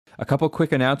A couple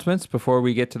quick announcements before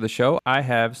we get to the show. I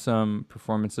have some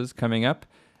performances coming up.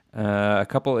 A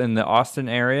couple in the Austin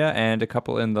area and a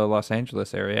couple in the Los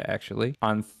Angeles area, actually.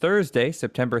 On Thursday,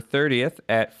 September 30th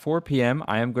at 4 p.m.,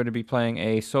 I am going to be playing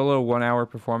a solo 1 hour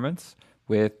performance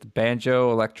with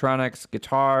banjo, electronics,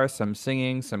 guitar, some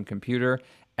singing, some computer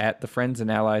at the Friends and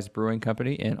Allies Brewing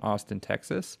Company in Austin,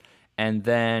 Texas. And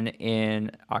then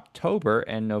in October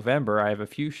and November, I have a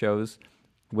few shows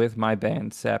with my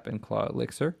band Sap and Claw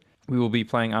Elixir. We will be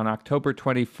playing on October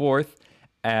 24th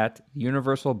at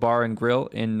Universal Bar and Grill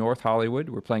in North Hollywood.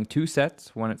 We're playing two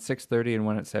sets, one at 6:30 and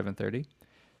one at 7:30.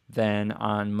 Then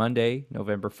on Monday,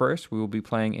 November 1st, we will be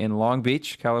playing in Long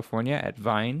Beach, California at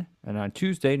Vine. And on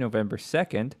Tuesday, November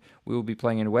 2nd, we will be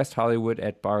playing in West Hollywood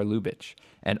at Bar Lubitsch.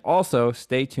 And also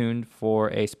stay tuned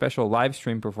for a special live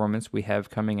stream performance we have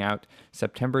coming out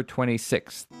September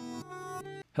 26th.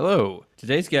 Hello.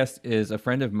 Today's guest is a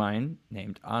friend of mine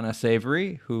named Anna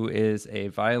Savory, who is a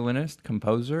violinist,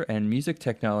 composer, and music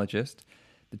technologist.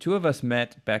 The two of us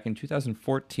met back in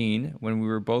 2014 when we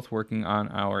were both working on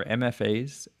our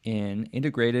MFAs in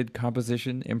Integrated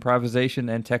Composition, Improvisation,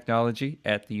 and Technology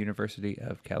at the University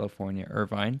of California,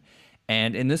 Irvine.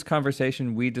 And in this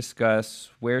conversation, we discuss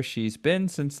where she's been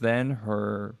since then,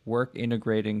 her work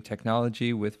integrating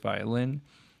technology with violin,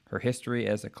 her history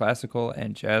as a classical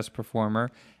and jazz performer,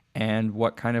 and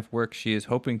what kind of work she is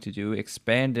hoping to do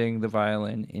expanding the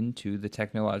violin into the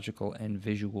technological and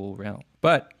visual realm.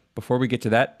 But before we get to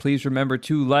that, please remember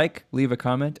to like, leave a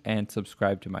comment, and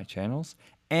subscribe to my channels.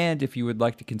 And if you would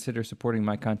like to consider supporting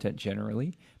my content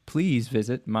generally, please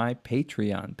visit my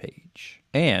Patreon page.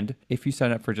 And if you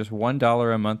sign up for just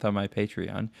 $1 a month on my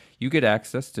Patreon, you get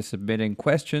access to submitting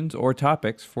questions or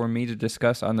topics for me to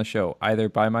discuss on the show, either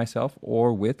by myself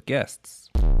or with guests.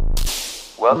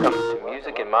 Welcome to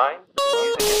Music in Mind,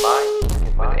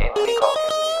 with Anthony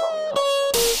Calkin.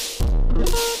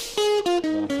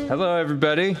 Hello,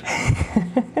 everybody.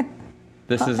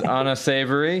 This is Anna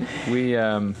Savory.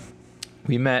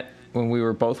 We met when we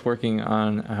were both working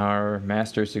on our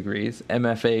master's degrees,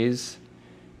 MFAs,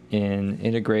 in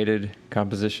Integrated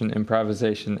Composition,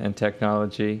 Improvisation, and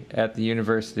Technology at the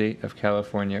University of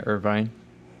California, Irvine.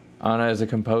 Anna is a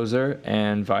composer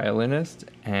and violinist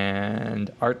and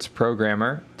arts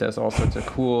programmer, does all sorts of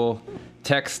cool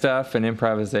tech stuff and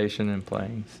improvisation and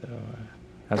playing. So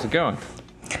how's it going?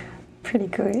 Pretty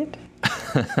good.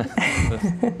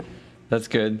 That's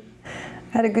good. I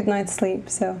had a good night's sleep,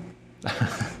 so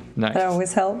Nice. that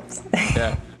always helps.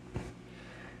 Yeah.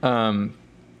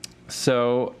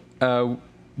 So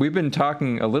we've been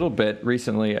talking a little bit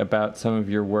recently about some of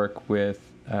your work with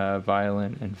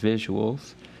violin and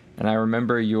visuals. And I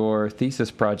remember your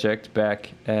thesis project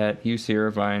back at UC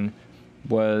Irvine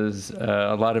was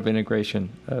a lot of integration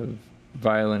of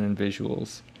violin and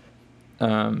visuals.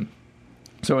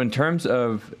 So in terms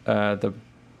of the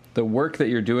work that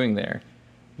you're doing there,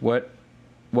 what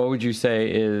would you say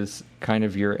is kind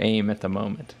of your aim at the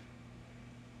moment?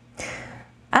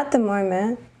 At the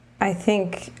moment, I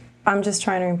think I'm just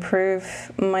trying to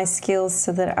improve my skills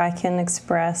so that I can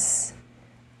express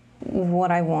what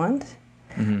I want.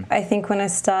 Mm-hmm. I think when I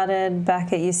started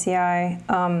back at UCI,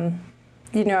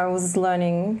 I was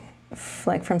learning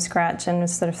like from scratch and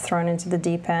was sort of thrown into the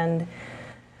deep end.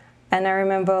 And I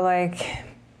remember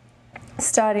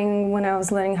starting when I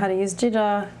was learning how to use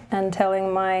Jitter and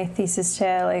telling my thesis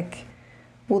chair,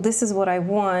 well, this is what I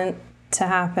want to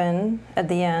happen at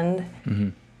the end. Mm-hmm.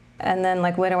 And then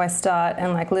where do I start?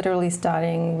 And literally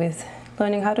starting with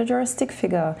learning how to draw a stick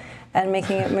figure and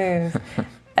making it move.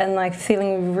 And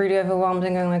feeling really overwhelmed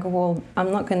and going well,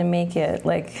 I'm not going to make it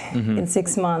mm-hmm. in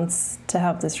 6 months to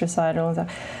have this recital and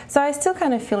stuff. So I still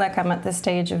kind of feel like I'm at the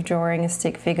stage of drawing a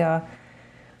stick figure,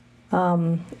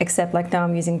 except now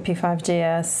I'm using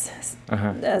P5GS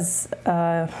as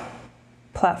a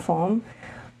platform.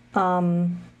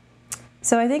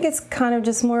 So I think it's kind of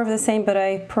just more of the same, but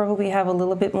I probably have a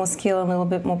little bit more skill and a little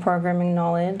bit more programming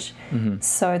knowledge. Mm-hmm.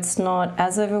 So it's not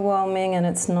as overwhelming and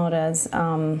it's not as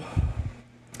I'm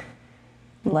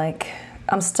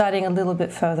starting a little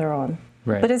bit further on.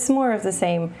 Right. But it's more of the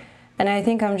same. And I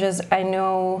think I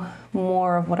know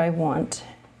more of what I want.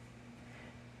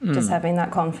 Just having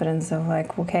that confidence of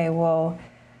okay, well,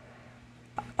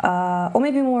 or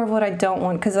maybe more of what I don't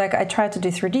want. Because I tried to do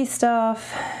 3D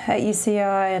stuff at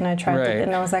UCI and I tried to,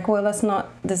 and I was well,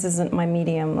 this isn't my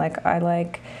medium. I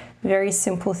like very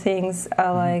simple things.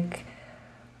 I like,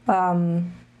 I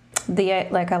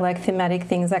like thematic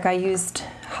things. I used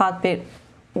Heartbeat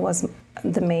was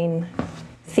the main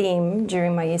theme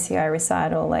during my UCI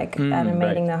recital,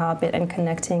 animating the heartbeat and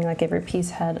connecting, every piece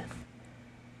had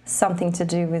something to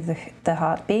do with the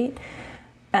heartbeat.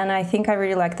 And I think I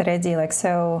really like that idea. Like,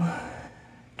 so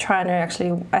trying to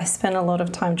actually, I spend a lot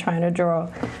of time trying to draw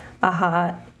a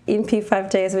heart in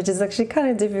P5Ds, which is actually kind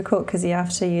of difficult because you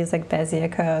have to use like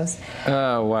Bezier curves.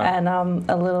 Oh, wow. And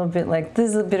a little bit like,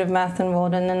 there's a bit of math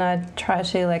involved. And then I try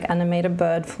to like animate a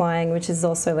bird flying, which is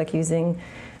also like using,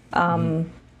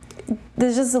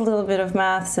 there's just a little bit of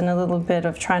maths and a little bit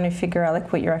of trying to figure out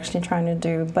like what you're actually trying to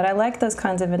do. But I like those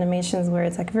kinds of animations where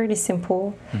it's like really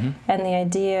simple, and the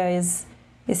idea is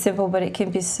simple, but it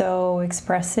can be so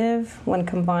expressive when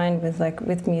combined with like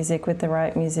with music, with the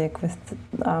right music, with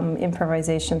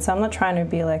improvisation. So I'm not trying to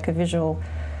be like a visual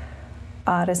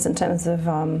artist in terms of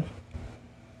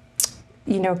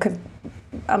you know,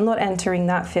 I'm not entering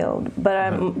that field, but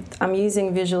I'm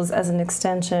using visuals as an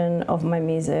extension of my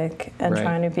music and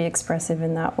trying to be expressive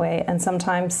in that way. And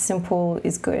sometimes simple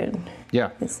is good.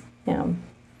 Yeah.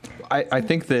 I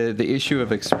think the issue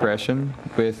of expression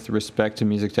with respect to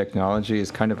music technology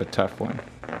is kind of a tough one,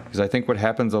 because I think what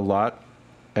happens a lot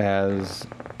as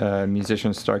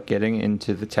musicians start getting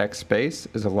into the tech space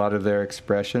is a lot of their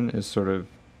expression is sort of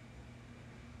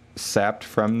sapped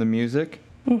from the music.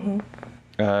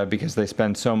 Because they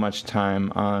spend so much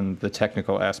time on the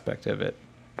technical aspect of it.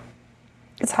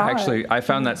 It's hard. Actually, I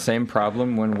found that same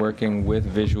problem when working with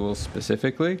visuals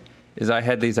specifically, is I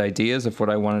had these ideas of what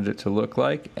I wanted it to look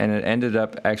like, and it ended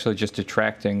up actually just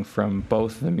detracting from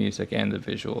both the music and the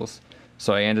visuals.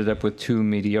 So I ended up with two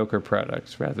mediocre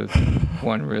products rather than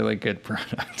one really good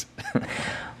product.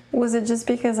 Was it just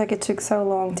because like it took so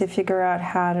long to figure out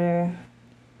how to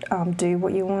do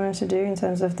what you wanted to do in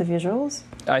terms of the visuals?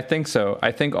 I think so.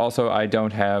 I think also I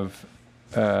don't have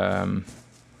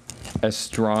as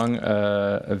strong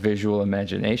a visual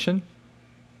imagination.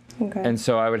 Okay. And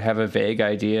so I would have a vague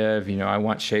idea of, you know, I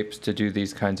want shapes to do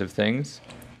these kinds of things,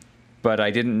 but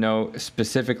I didn't know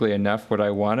specifically enough what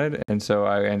I wanted, and so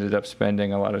I ended up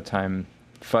spending a lot of time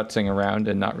futzing around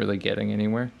and not really getting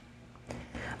anywhere.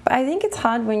 But I think it's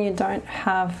hard when you don't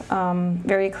have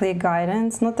very clear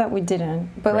guidance. Not that we didn't,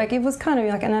 but like it was kind of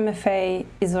like an MFA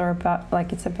is all about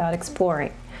like it's about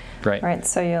exploring, right?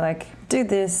 So you're like, do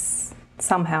this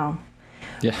somehow.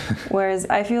 Yeah. Whereas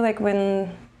I feel like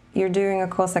when you're doing a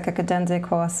course like a Cadenza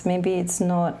course, maybe it's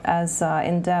not as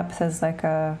in depth as like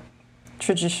a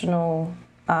traditional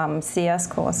CS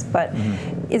course, but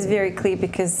it's very clear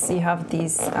because you have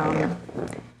these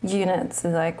units.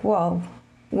 It's like, well,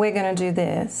 we're going to do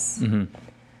this, and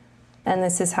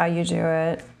this is how you do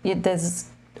it. There's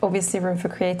obviously room for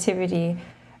creativity.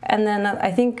 And then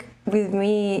I think with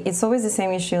me, it's always the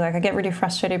same issue. Like I get really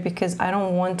frustrated because I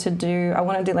want to do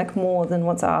like more than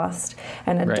what's asked,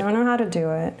 and I don't know how to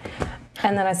do it.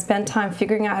 And then I spend time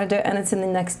figuring out how to do it, and it's in the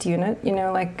next unit, you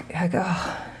know, like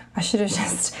oh, I should have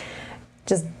just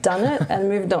done it and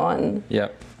moved on. Yeah.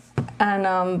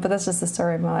 And but that's just the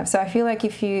story of my life. So I feel like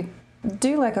if you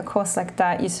do like a course like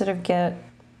that, you sort of get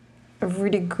a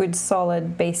really good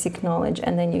solid basic knowledge,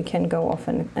 and then you can go off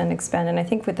and expand. And I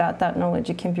think without that knowledge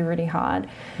it can be really hard.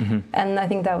 And I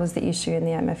think that was the issue in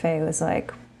the MFA, was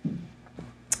like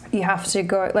you have to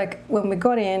go, like when we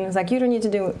got in, it was like you don't need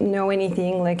to know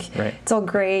anything, like it's all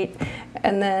great,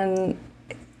 and then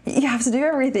you have to do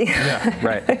everything. Yeah,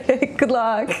 right. Good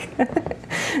luck.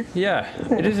 Yeah,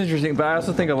 it is interesting, but I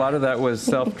also think a lot of that was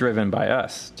self-driven by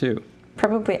us too.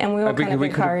 Probably, and we all kind of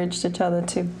encouraged each other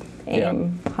to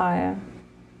aim higher.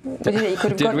 But you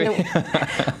could have gotten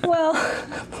well.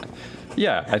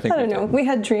 Yeah, I think. I don't know. We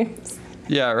had dreams.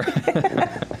 Yeah,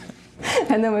 right.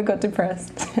 And then we got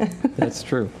depressed. That's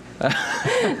true.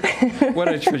 What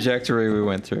a trajectory we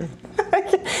went through.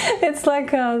 It's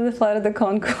like the Flight of the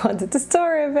Conchords. It's a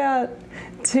story about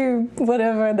two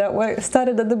whatever that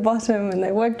started at the bottom, and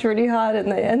they worked really hard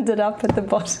and they ended up at the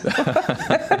bottom.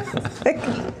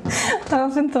 I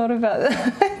often thought about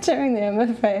that during the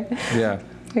MFA. Yeah.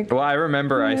 Well, I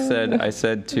remember I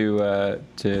said to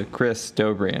Chris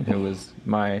Dobrian, who was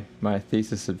my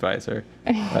thesis advisor,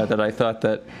 that I thought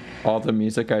that all the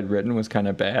music I'd written was kind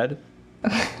of bad.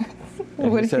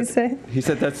 What did he say? He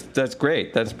said that's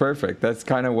great. That's perfect. That's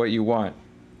kind of what you want.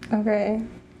 Okay.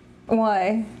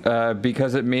 Why?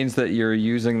 Because it means that you're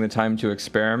using the time to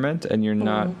experiment, and you're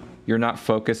not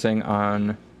focusing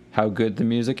on how good the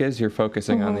music is. You're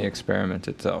focusing on the experiment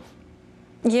itself.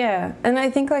 Yeah, and I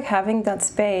think like having that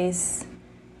space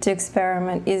to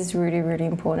experiment is really, really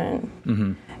important.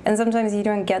 And sometimes you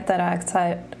don't get that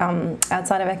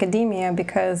outside of academia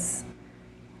because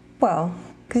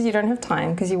you don't have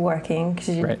time, because you're working,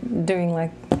 because you're doing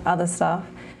like other stuff.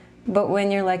 But when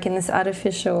you're like in this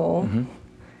artificial,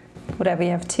 whatever,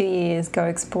 you have 2 years, go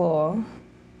explore.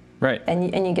 Right.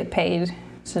 And you get paid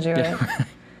to do it.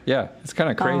 Yeah, it's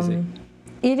kind of crazy.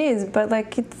 It is, but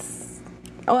like it's.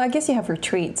 Oh, I guess you have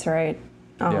retreats, right?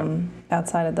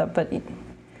 Outside of that, but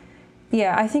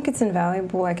yeah, I think it's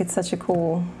invaluable. Like it's such a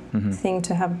cool thing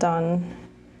to have done.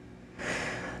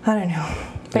 I don't know,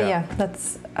 but yeah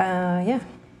that's Well,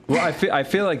 I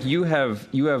feel like you have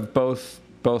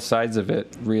both sides of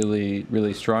it really,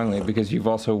 really strongly, because you've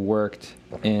also worked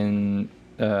in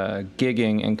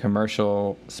gigging in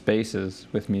commercial spaces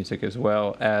with music as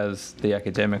well as the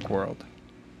academic world.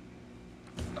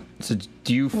 So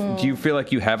do you feel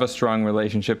like you have a strong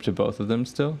relationship to both of them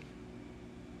still?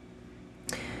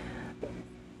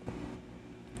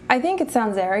 I think it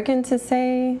sounds arrogant to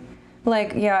say,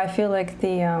 like, yeah, I feel like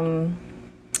the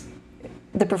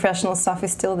professional stuff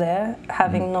is still there,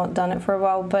 having not done it for a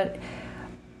while. But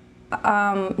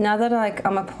now that like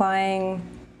I'm applying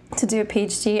to do a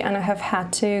PhD, and I have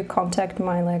had to contact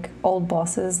my like old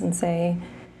bosses and say,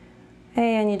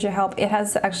 hey, I need your help. It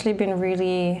has actually been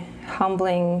really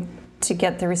humbling to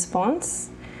get the response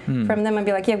from them and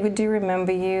be like, yeah, we do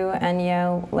remember you, and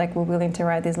yeah, like we're willing to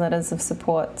write these letters of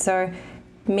support. So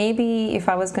maybe if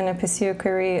I was going to pursue a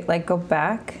career, like go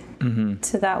back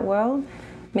to that world,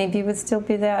 maybe it would still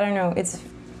be there. I don't know.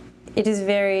 It is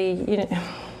very,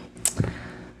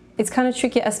 it's kind of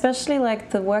tricky, especially like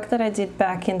the work that I did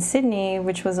back in Sydney,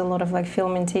 which was a lot of like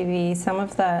film and TV. Some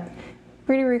of that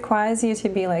really requires you to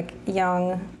be like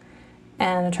young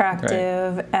and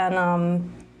attractive, right.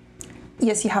 And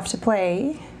yes, you have to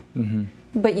play,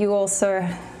 but you also,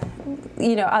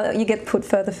 you get put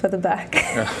further back,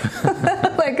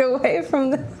 like away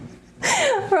from the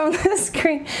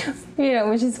screen,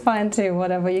 which is fine too.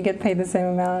 Whatever, you get paid the same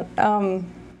amount.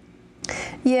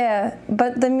 Yeah,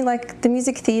 but the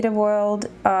music theatre world,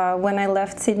 when I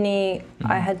left Sydney,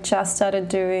 I had just started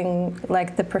doing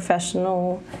like the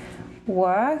professional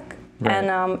work, right.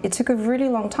 And it took a really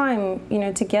long time,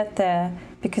 to get there,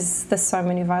 because there's so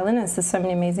many violinists, there's so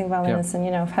many amazing violinists,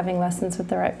 and having lessons with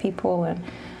the right people and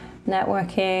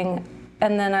networking.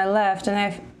 And then I left,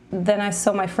 and then I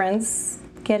saw my friends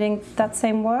getting that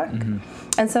same work,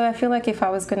 and so I feel like if I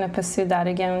was going to pursue that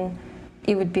again,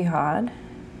 it would be hard.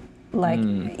 Like,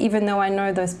 even though I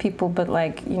know those people, but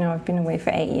like, I've been away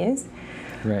for 8 years.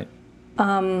 Right.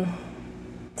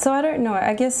 So I don't know.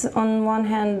 I guess on one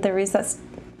hand, there is that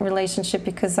relationship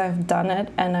because I've done it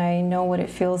and I know what it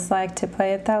feels like to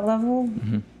play at that level.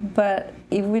 But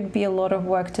it would be a lot of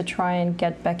work to try and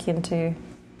get back into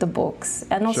the books.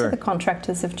 And also the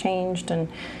contractors have changed, and,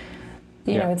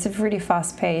 it's a really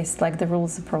fast paced, like the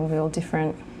rules are probably all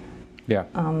different. Yeah.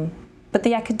 But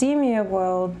the academia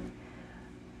world,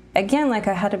 again, like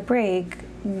I had a break,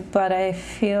 but I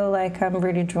feel like I'm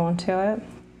really drawn to it.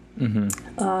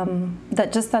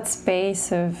 That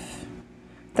space of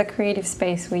the creative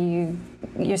space where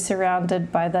you're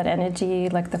surrounded by that energy,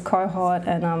 like the cohort,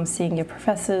 and seeing your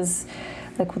professors,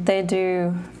 like what they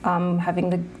do, having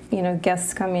the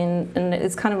guests come in, and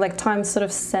it's kind of like time sort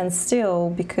of stands still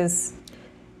because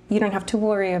you don't have to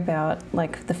worry about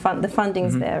like the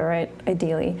funding's there, right?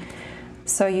 Ideally,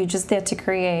 so you're just there to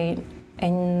create.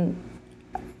 And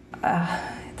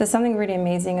there's something really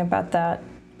amazing about that.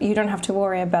 You don't have to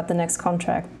worry about the next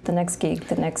contract, the next gig,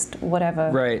 the next whatever.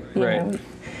 Right, right.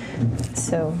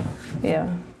 So,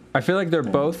 yeah. I feel like they're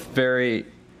both very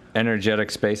energetic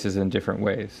spaces in different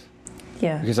ways.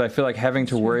 Yeah. Because I feel like having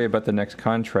to worry about the next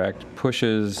contract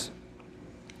pushes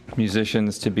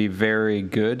musicians to be very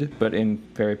good, but in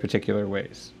very particular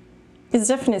ways. It's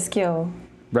definitely a skill.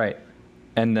 Right.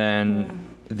 And then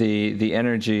the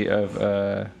energy of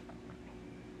a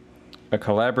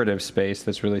collaborative space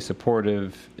that's really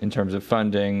supportive in terms of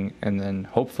funding, and then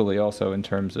hopefully also in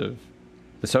terms of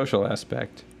the social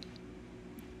aspect,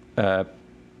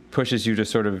 pushes you to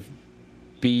sort of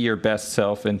be your best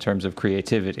self in terms of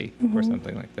creativity or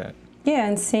something like that. Yeah,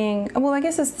 and I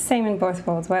guess it's the same in both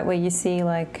worlds, right? Where you see,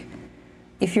 like,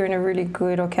 if you're in a really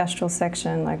good orchestral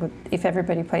section, like if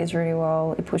everybody plays really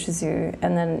well, it pushes you.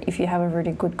 And then if you have a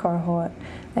really good cohort,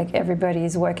 like everybody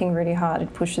is working really hard,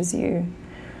 it pushes you.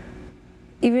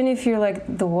 Even if you're like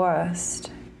the worst,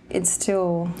 it's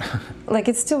still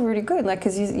really good, like,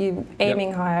 because you're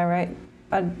aiming higher, right?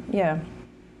 Yeah.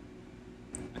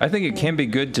 I think it can be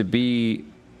good to be,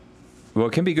 well,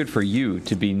 it can be good for you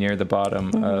to be near the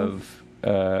bottom of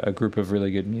a group of really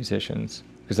good musicians,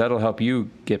 because that'll help you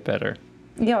get better.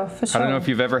 Yeah, for sure. I don't know if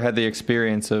you've ever had the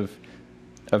experience of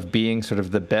being sort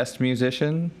of the best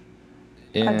musician.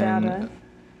 I doubt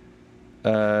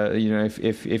it.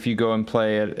 If you go and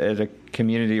play at a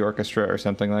community orchestra or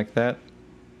something like that,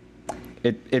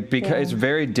 it's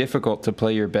very difficult to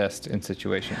play your best in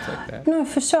situations like that. No,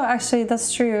 for sure. Actually,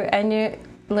 that's true. And you,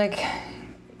 like,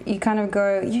 you kind of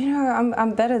go,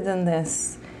 I'm better than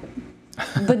this.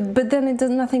 but then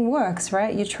nothing works,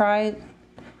 right? You try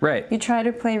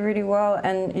to play really well,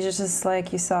 and you're just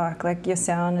like, you suck. Like, your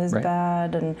sound is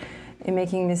bad, and you're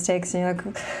making mistakes, and you're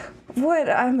like, what?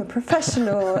 I'm a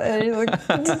professional. And you're like,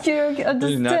 did you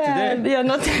understand? Not today. Yeah,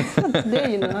 not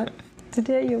today. You're not.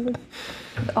 Today you're with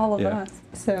all of us.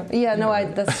 So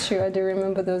that's true. I do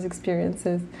remember those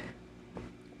experiences.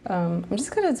 I'm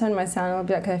just gonna turn my sound a little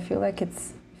bit, because I feel like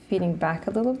it's feeding back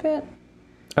a little bit.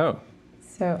 Oh.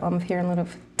 So I'm hearing a little.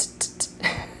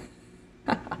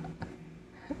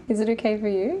 Is it okay for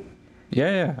you?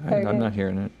 Yeah. I'm not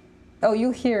hearing it. Oh,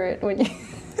 you'll hear it when you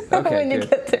you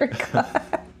get the record.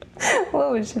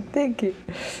 What was you thinking?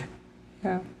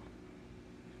 Yeah.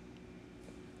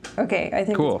 Okay, I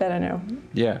think it's better now.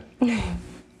 Yeah.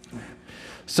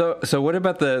 So what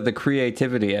about the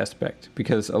creativity aspect?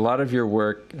 Because a lot of your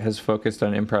work has focused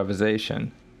on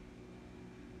improvisation,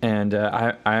 and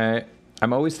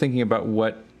I'm always thinking about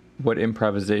what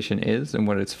improvisation is and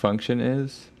what its function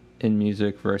is in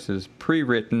music versus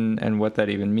pre-written, and what that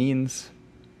even means.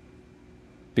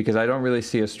 Because I don't really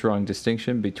see a strong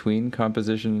distinction between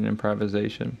composition and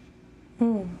improvisation.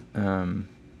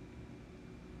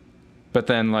 But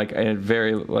then, like, at a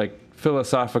very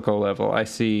philosophical level, I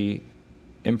see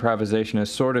improvisation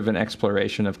as sort of an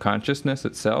exploration of consciousness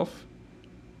itself.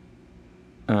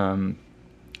 So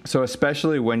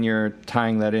especially when you're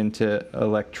tying that into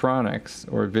electronics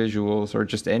or visuals or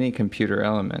just any computer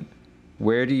element,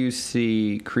 where do you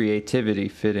see creativity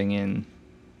fitting in?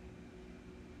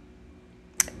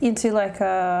 Into like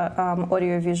a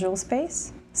audio-visual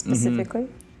space, specifically?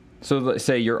 Mm-hmm. So let's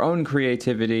say your own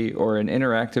creativity, or an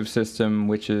interactive system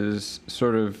which is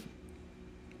sort of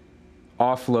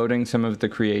offloading some of the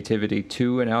creativity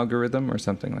to an algorithm or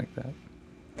something like that.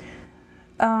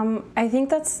 I think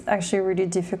that's actually really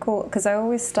difficult, because I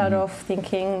always start off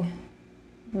thinking,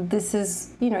 this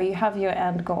is, you have your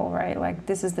end goal, right? Like,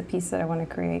 this is the piece that I want to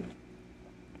create.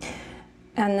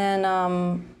 And then,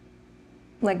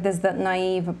 there's that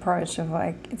naive approach of,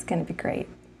 like, it's going to be great.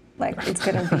 Like, it's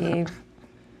going to be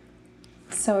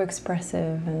so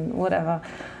expressive and whatever.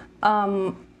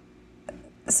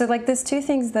 So, there's two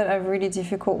things that are really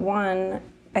difficult. One,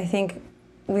 I think,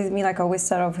 with me, I always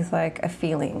start off with, a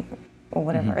feeling or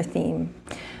whatever, a theme.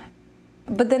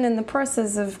 But then in the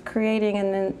process of creating,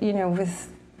 and then,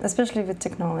 especially with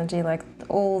technology,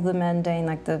 all the mundane,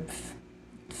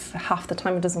 half the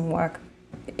time it doesn't work,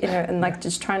 and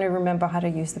just trying to remember how to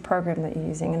use the program that you're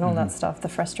using and all that stuff, the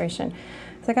frustration.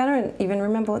 It's I don't even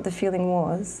remember what the feeling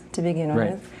was to begin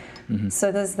with. Mm-hmm. So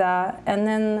there's that. And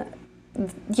then,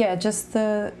 just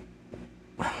the,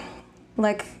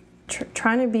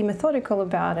 trying to be methodical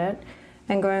about it,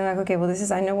 and going okay, well,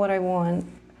 I know what I want,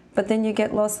 but then you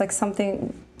get lost,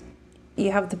 something,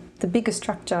 you have the bigger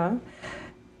structure,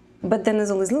 but then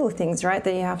there's all these little things, right,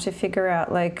 that you have to figure out,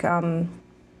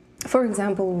 for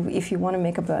example, if you want to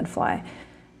make a bird fly,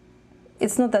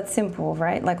 it's not that simple,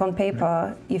 right? On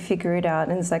paper, you figure it out,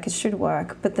 and it's it should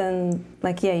work, but then,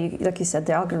 like you said,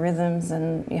 the algorithms,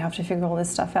 and you have to figure all this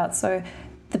stuff out, so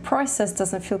the process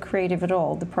doesn't feel creative at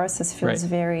all. The process feels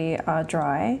very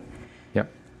dry.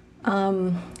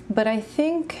 But I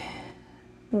think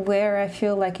where I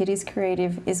feel like it is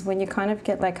creative is when you kind of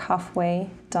get halfway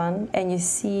done and you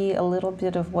see a little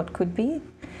bit of what could be,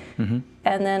 and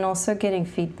then also getting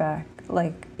feedback.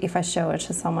 If I show it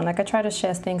to someone, I try to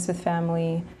share things with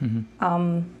family.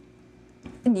 I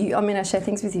share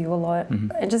things with you a lot,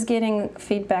 and just getting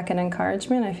feedback and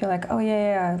encouragement. I feel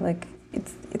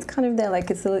it's kind of there.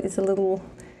 It's a little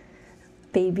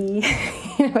baby,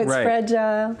 it's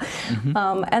fragile.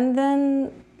 And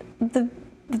then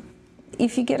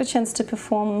if you get a chance to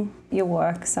perform your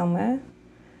work somewhere,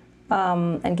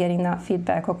 and getting that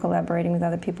feedback or collaborating with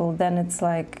other people, then it's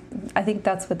I think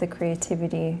that's what the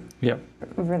creativity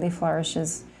really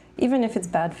flourishes. Even if it's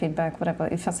bad feedback, whatever,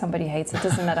 if somebody hates it,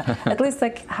 doesn't matter. At least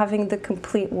having the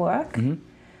complete work,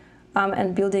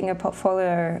 and building a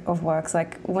portfolio of works.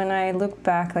 When I look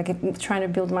back, trying to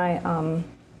build my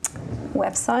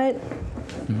website,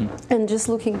 and just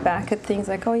looking back at things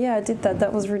oh yeah, I did that,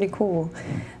 that was really cool.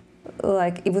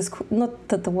 It was not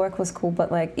that the work was cool,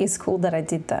 but it's cool that I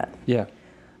did that.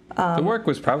 The work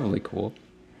was probably cool.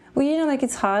 Well,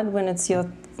 it's hard when it's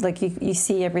your you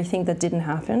see everything that didn't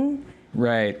happen.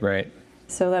 Right.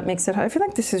 So that makes it hard. I feel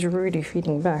like this is really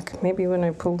feeding back. Maybe when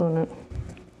I pulled on it.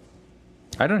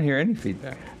 I don't hear any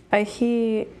feedback. I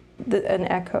hear an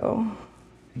echo.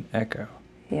 An echo.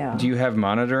 Yeah. Do you have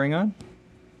monitoring on?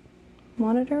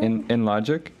 Monitoring? In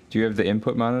Logic, do you have the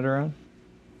input monitor on?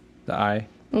 The eye?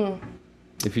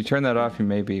 If you turn that off, you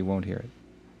maybe won't hear it.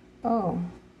 Oh.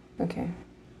 Okay.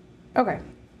 Okay.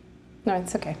 No,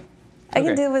 it's okay. I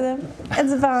can deal with it.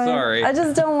 It's fine. Sorry. I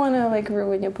just don't want to like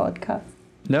ruin your podcast.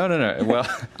 No. Well,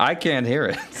 I can't hear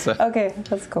it. So okay,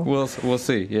 that's cool. We'll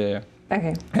see. Yeah.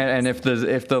 Okay. And if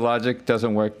the logic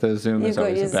doesn't work, the Zoom is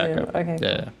always a backup. Zoom. Okay.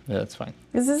 Yeah, that's fine.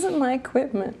 This isn't my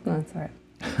equipment. No, it's alright.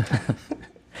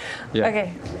 Yeah.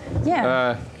 Okay.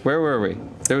 Yeah. Where were we?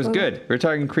 It was good. We're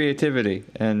talking creativity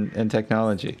and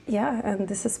technology. Yeah, and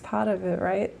this is part of it,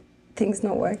 right? Things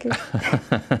not working.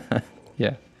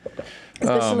 Yeah.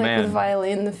 Especially with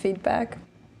violin, the feedback.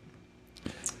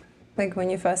 Like when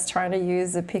you're first trying to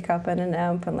use a pickup and an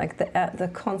amp, and like the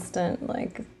constant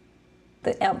like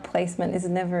the amp placement is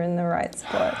never in the right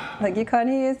spot. Like you can't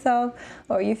hear yourself,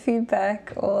 or you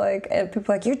feedback, or like and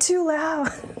people are like, you're too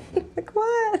loud. Like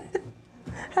what?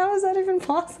 How is that even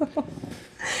possible?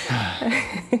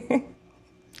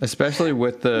 Especially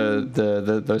with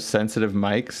those sensitive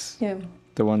mics. Yeah.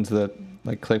 The ones that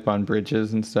like clip on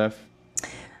bridges and stuff.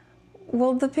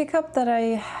 Well, the pickup that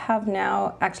I have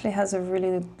now actually has a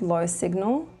really low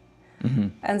signal. Mm-hmm.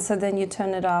 And so then you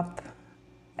turn it up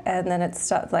and then it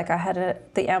starts, like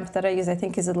the amp that I use I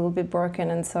think is a little bit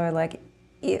broken, and so like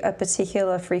a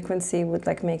particular frequency would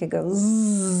like make it go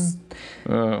zzz.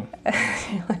 Oh.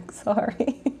 You're like,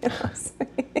 sorry.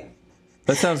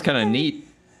 That sounds kind of neat.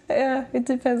 Yeah, it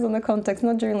depends on the context,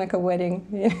 not during like a wedding.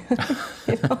 You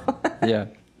know? Yeah.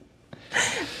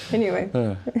 Anyway.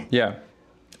 Yeah.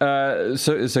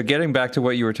 So getting back to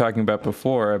what you were talking about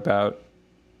before about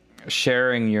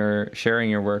sharing your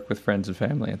work with friends and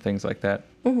family and things like that.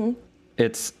 Mm-hmm.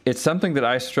 It's something that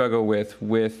I struggle with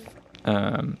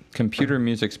computer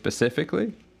music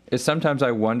specifically. Is sometimes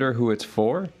I wonder who it's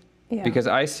for, because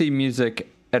I see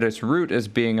music at its root as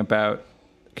being about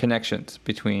connections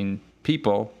between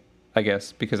people, I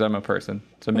guess, because I'm a person.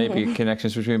 So maybe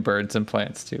connections between birds and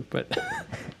plants too, but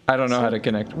I don't know how to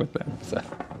connect with them. So.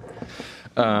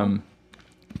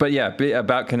 But yeah,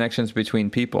 about connections between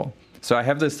people. So I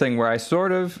have this thing where I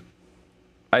think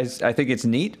it's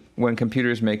neat when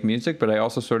computers make music, but I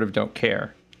also sort of don't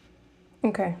care.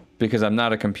 Okay. Because I'm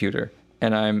not a computer,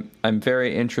 and I'm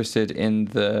very interested in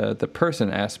the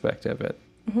person aspect of it.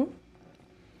 Mm-hmm.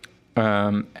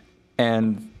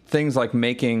 And things like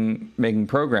making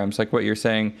programs, like what you're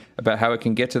saying about how it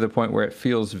can get to the point where it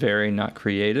feels very not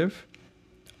creative.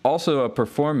 Also, a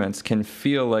performance can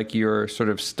feel like you're sort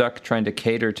of stuck trying to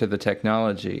cater to the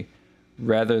technology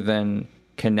rather than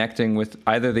connecting with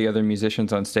either the other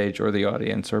musicians on stage or the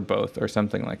audience or both or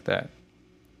something like that.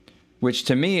 Which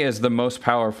to me is the most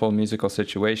powerful musical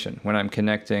situation, when I'm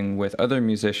connecting with other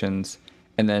musicians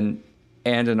and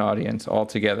an audience all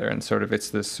together, and sort of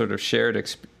it's this sort of shared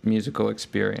musical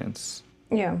experience.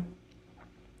 Yeah.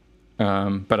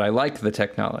 But I like the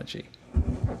technology.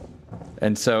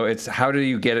 And so it's how do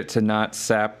you get it to not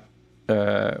sap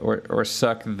or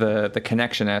suck the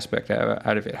connection aspect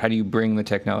out of it? How do you bring the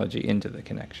technology into the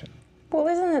connection? Well,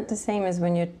 isn't it the same as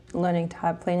when you're learning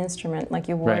to play an instrument? Like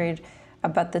you're worried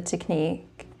about the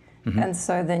technique, and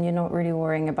so then you're not really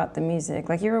worrying about the music.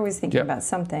 Like you're always thinking about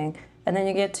something, and then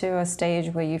you get to a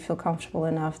stage where you feel comfortable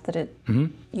enough that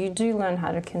you do learn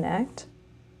how to connect.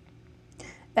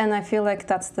 And I feel like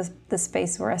that's the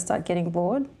space where I start getting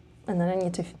bored, and then I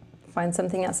need to find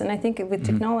something else. And I think with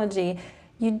technology,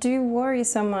 you do worry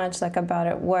so much like about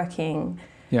it working,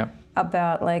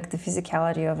 about like the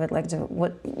physicality of it, like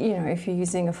if you're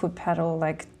using a foot pedal,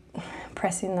 like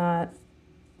pressing that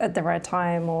at the right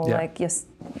time, or like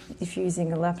if you're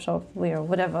using a laptop,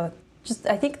 whatever. Just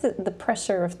I think that the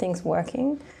pressure of things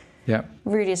working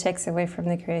really takes away from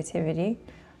the creativity.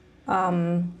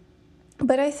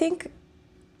 But I think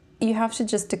you have to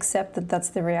just accept that that's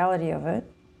the reality of it.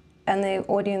 And the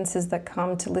audiences that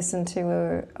come to listen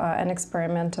to an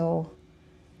experimental,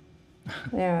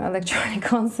 electronic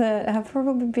concert have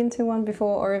probably been to one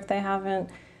before, or if they haven't,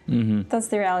 that's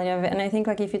the reality of it. And I think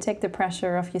like if you take the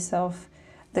pressure off yourself,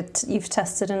 that you've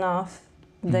tested enough,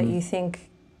 that you think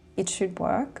it should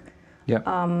work,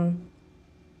 then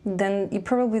you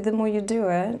probably the more you do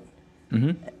it,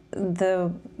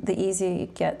 the easier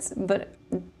it gets. But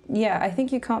yeah, I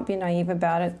think you can't be naive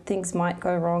about it. Things might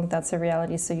go wrong. That's a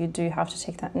reality. So you do have to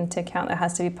take that into account. It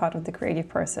has to be part of the creative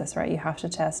process, right? You have to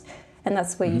test. And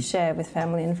that's where you share with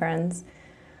family and friends,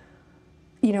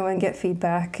 and get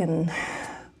feedback. And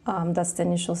that's the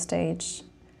initial stage.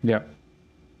 Yeah.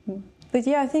 But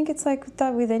yeah, I think it's like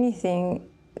that with anything.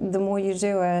 The more you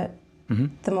do it,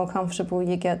 the more comfortable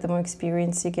you get, the more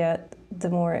experience you get, the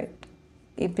more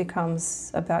it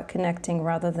becomes about connecting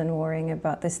rather than worrying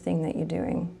about this thing that you're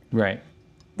doing. Right.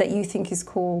 That you think is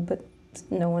cool, but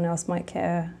no one else might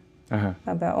care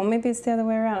about. Or maybe it's the other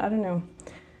way around. I don't know.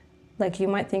 Like you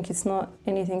might think it's not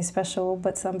anything special,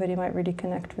 but somebody might really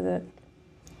connect with it.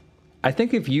 I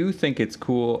think if you think it's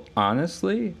cool,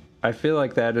 honestly, I feel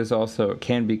like that is also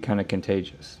can be kind of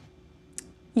contagious.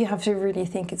 You have to really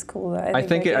think it's cool. I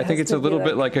think it's a little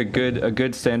bit like a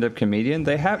good stand-up comedian.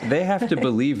 They have to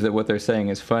believe that what they're saying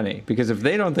is funny, because if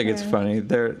they don't think it's funny,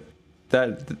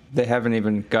 they haven't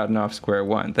even gotten off square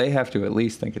one. They have to at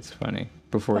least think it's funny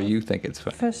before you think it's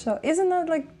funny. For sure. Isn't that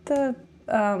like the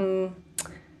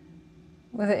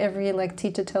whether every like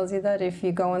teacher tells you that if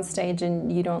you go on stage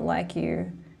and you don't like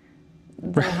you,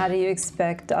 then how do you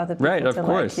expect other people to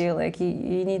like you? Like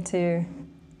you need to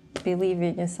believe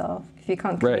in yourself if you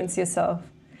can't convince yourself.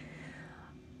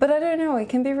 But I don't know, it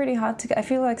can be really hard to, I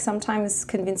feel like sometimes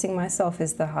convincing myself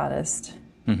is the hardest.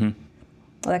 Mm-hmm.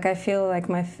 Like I feel like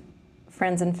my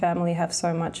friends and family have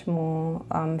so much more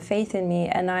faith in me,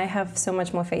 and I have so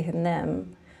much more faith in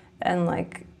them. And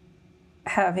like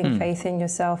having faith in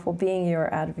yourself or being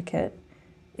your advocate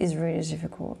is really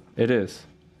difficult. It is.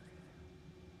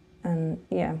 And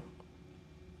yeah.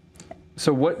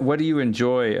 So what do you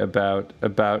enjoy about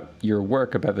your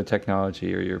work, about the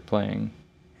technology or your playing?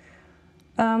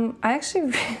 I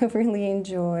actually really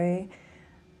enjoy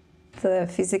the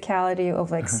physicality of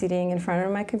like sitting in front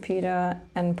of my computer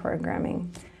and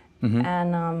programming. Mm-hmm.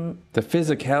 And the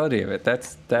physicality of it,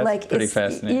 that's like pretty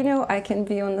fascinating. You know, I can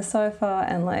be on the sofa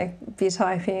and like be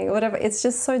typing or whatever. It's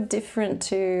just so different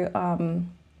to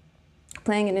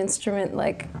playing an instrument.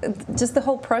 Like just the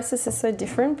whole process is so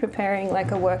different, preparing like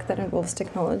a work that involves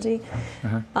technology,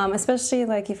 especially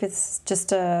like if it's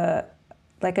just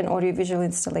like an audiovisual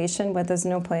installation where there's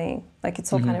no playing, like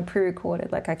it's all kind of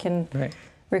pre-recorded. Like I can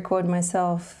record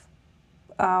myself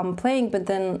playing, but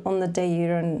then on the day you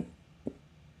don't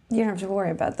have to worry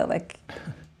about that. Like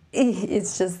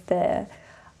it's just there.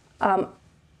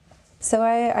 So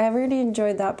I really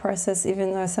enjoyed that process,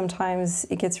 even though sometimes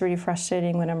it gets really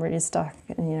frustrating when I'm really stuck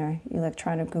and, you know, you're like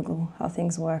trying to Google how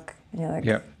things work and you're like,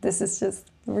 this is just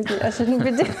really, I shouldn't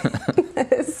be doing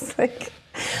this. Like,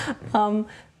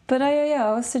 but I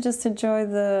also just enjoy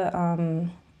the,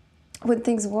 when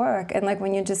things work and like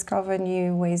when you discover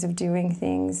new ways of doing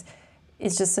things,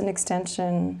 it's just an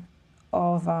extension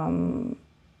of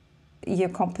your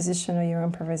composition or your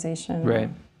improvisation. Right. Or,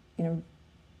 you know,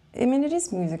 I mean, it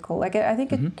is musical. Like, I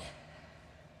think I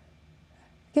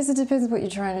guess it depends what you're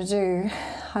trying to do.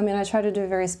 I mean, I try to do a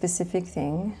very specific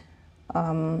thing.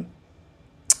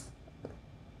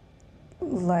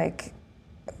 Like,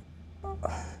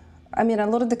 I mean, a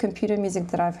lot of the computer music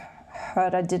that I've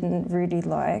heard I didn't really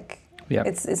like. Yeah.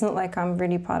 It's not like I'm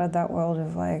really part of that world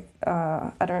of like,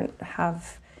 I don't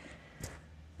have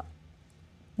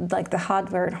like the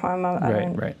hardware at home. I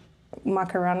don't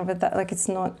muck around with that. Like, it's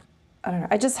not, I don't know.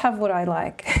 I just have what I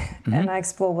like and I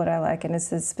explore what I like, and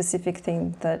it's a specific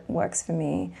thing that works for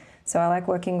me. So I like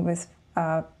working with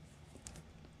Jitter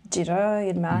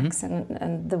in Max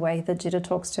and the way that Jitter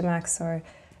talks to Max. So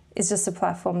it's just a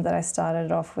platform that I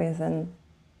started off with and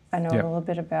I know a little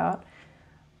bit about.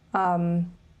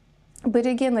 But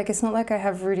again, like it's not like I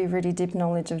have really, really deep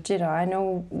knowledge of Jitter. I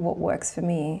know what works for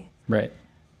me. Right.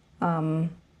 And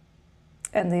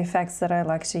the effects that I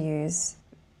like to use.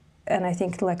 And I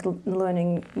think like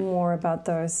learning more about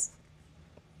those.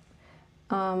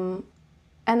 And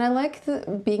I like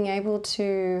being able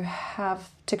to have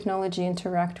technology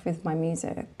interact with my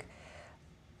music.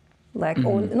 Like,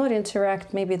 or not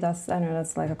interact, maybe that's, I don't know,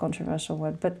 that's like a controversial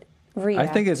word, but react.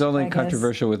 I think it's only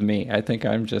controversial with me. I think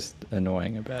I'm just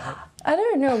annoying about it. I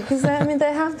don't know, because I mean,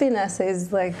 there have been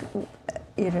essays like,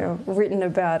 you know, written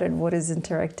about it, what is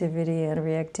interactivity and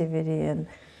reactivity, and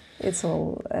it's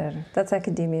all, I don't know, that's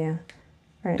academia.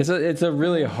 Right. It's a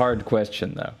really hard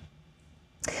question, though.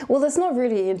 Well, it's not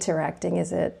really interacting,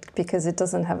 is it? Because it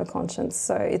doesn't have a conscience.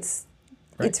 So it's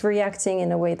reacting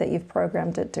in a way that you've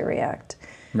programmed it to react.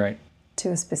 Right. To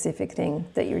a specific thing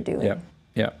that you're doing. Yeah.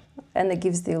 Yeah. And it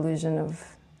gives the illusion of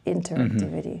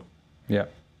interactivity. Yeah.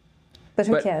 But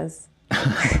who cares?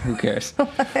 Who cares?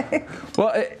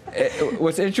 Well,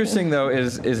 what's interesting though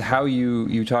is how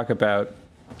you talk about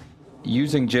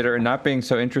using Jitter and not being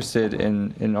so interested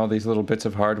in all these little bits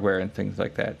of hardware and things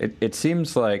like that. It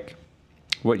seems like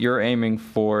what you're aiming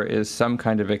for is some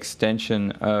kind of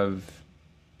extension of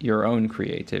your own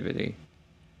creativity.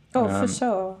 Oh, for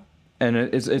sure. And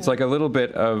it's like a little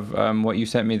bit of what you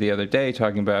sent me the other day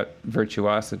talking about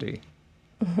virtuosity.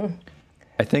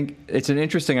 I think it's an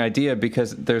interesting idea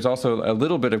because there's also a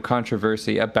little bit of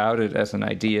controversy about it as an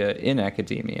idea in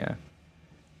academia.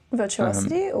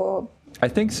 Virtuosity or? I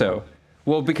think so.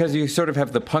 Well, because you sort of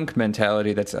have the punk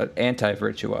mentality that's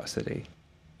anti-virtuosity.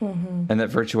 And that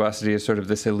virtuosity is sort of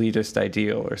this elitist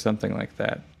ideal or something like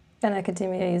that. And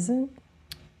academia isn't?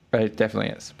 It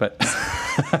definitely is, but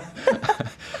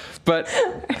but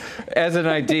as an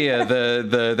idea,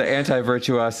 the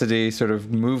anti-virtuosity sort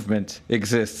of movement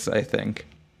exists, I think.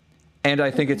 And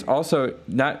I think it's also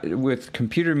not with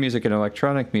computer music and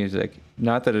electronic music,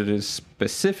 not that it is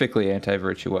specifically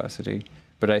anti-virtuosity,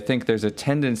 but I think there's a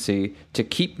tendency to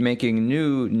keep making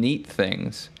new, neat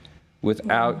things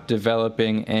without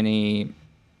developing any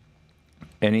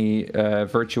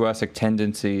virtuosic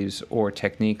tendencies or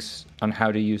techniques on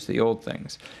how to use the old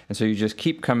things. And so you just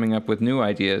keep coming up with new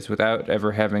ideas without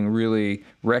ever having really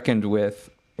reckoned with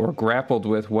or grappled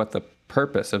with what the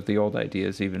purpose of the old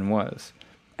ideas even was.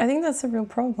 I think that's a real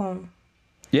problem.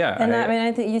 Yeah. And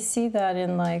I think you see that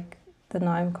in like the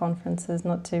NIME conferences,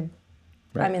 not to...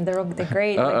 Right. I mean, they're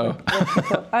great.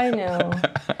 I know.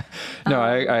 No,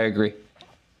 I agree.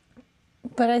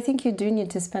 But I think you do need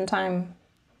to spend time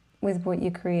with what you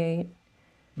create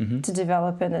to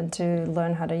develop it and to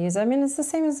learn how to use it. I mean, it's the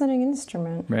same as learning an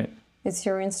instrument. Right. It's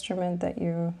your instrument that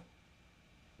you...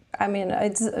 I mean,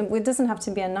 it doesn't have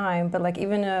to be a NIME, but like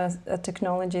even a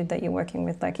technology that you're working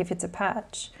with, like if it's a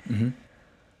patch,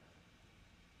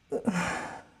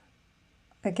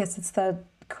 I guess it's that,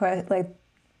 like,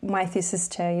 my thesis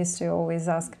chair used to always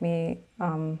ask me,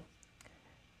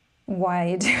 why are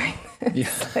you doing this? Yeah.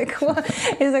 Like,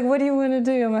 he's like, what do you want to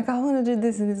do? I'm like, I want to do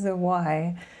this, and he's like,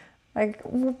 why? Like,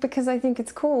 well, because I think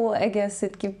it's cool. I guess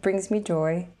it brings me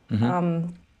joy.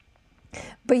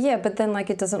 But then like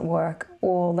it doesn't work,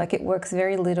 or like it works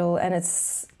very little, and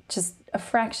it's just a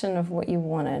fraction of what you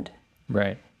wanted.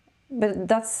 Right. But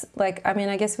that's like, I mean,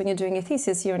 I guess when you're doing a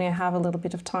thesis, you only have a little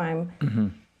bit of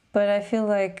time. But I feel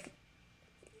like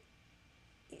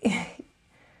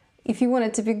if you want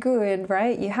it to be good,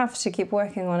 right, you have to keep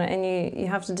working on it, and you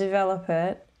have to develop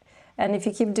it. And if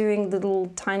you keep doing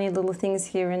tiny little things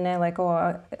here and there, like,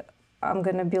 oh, I'm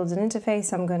going to build an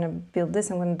interface, I'm going to build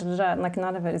this, I'm going to do that, and like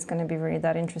none of it is going to be really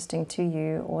that interesting to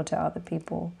you or to other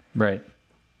people. Right.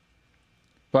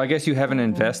 Well, I guess you haven't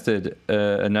invested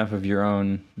enough of your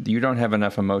own, you don't have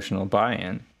enough emotional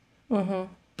buy-in.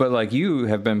 But like you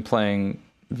have been playing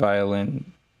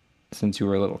violin since you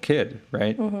were a little kid,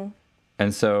 right?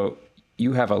 And so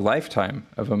you have a lifetime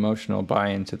of emotional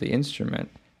buy-in to the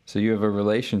instrument. So you have a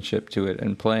relationship to it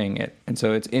and playing it. And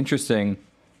so it's interesting,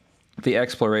 the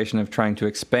exploration of trying to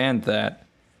expand that,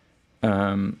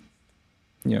 through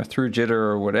jitter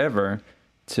or whatever,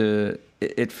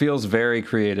 it feels very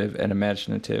creative and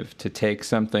imaginative to take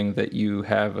something that you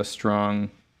have a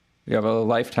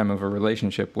lifetime of a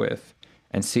relationship with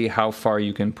and see how far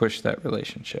you can push that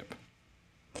relationship.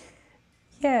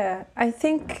 Yeah, I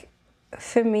think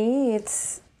for me,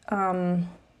 it's,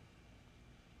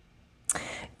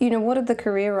 what are the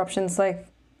career options? Like,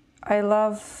 I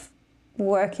love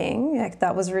working, like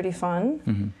that was really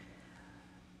fun.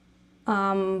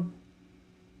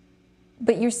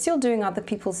 But you're still doing other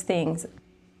people's things,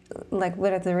 like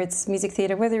whether it's music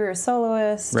theater, whether you're a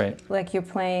soloist, right, like you're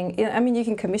playing, I mean, you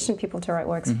can commission people to write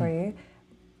works for you,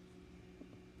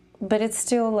 but it's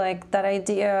still like that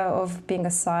idea of being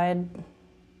a side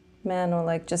man, or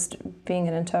like just being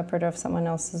an interpreter of someone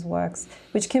else's works,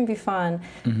 which can be fun.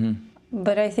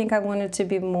 But I think I wanted to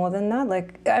be more than that.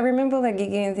 Like, I remember like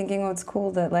gigging and thinking, oh, it's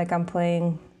cool that like I'm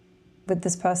playing with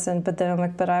this person, but then I'm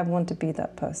like, but I want to be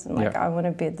that person. Like, I want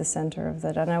to be at the center of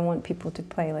that, and I want people to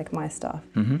play like my stuff.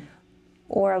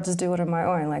 Or I'll just do it on my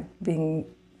own, like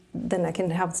then I can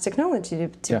have this technology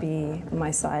to be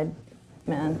my side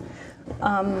man.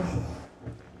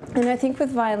 And I think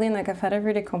with violin, like I've had a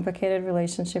really complicated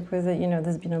relationship with it.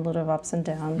 There's been a lot of ups and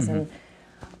downs,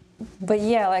 but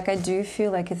yeah, like I do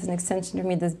feel like it's an extension of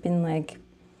me. There's been like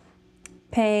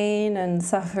pain and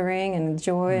suffering and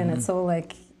joy, and it's all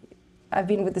like I've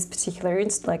been with this particular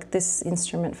this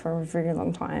instrument for a very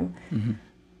long time.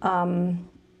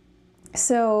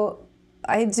 So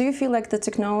I do feel like the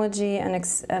technology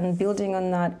and building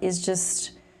on that is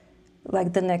just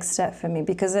like the next step for me,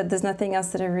 because there's nothing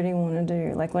else that I really want to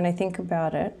do. Like when I think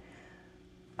about it,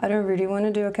 I don't really want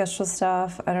to do orchestral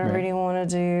stuff. I don't really want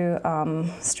to do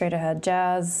straight ahead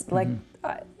jazz. Like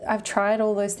I've tried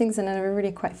all those things and I never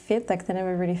really quite fit. Like they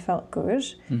never really felt good.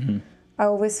 I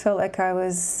always felt like I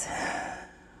was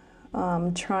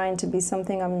trying to be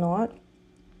something I'm not.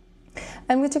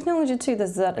 And with technology too,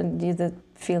 there's the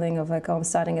feeling of like, oh, I'm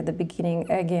starting at the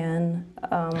beginning again.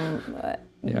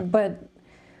 But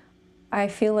I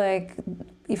feel like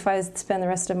if I spend the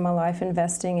rest of my life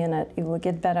investing in it, it will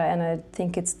get better. And I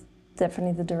think it's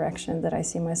definitely the direction that I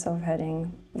see myself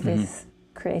heading with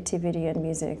creativity and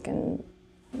music and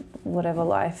whatever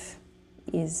life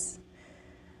is.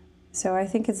 So I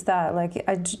think it's that. Like,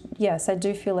 yes, I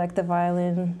do feel like the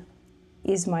violin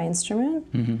is my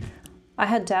instrument. Mm-hmm. I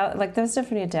had doubt, like there was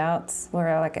definitely doubts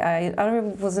where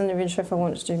wasn't even sure if I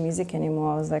wanted to do music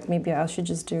anymore. I was like, maybe I should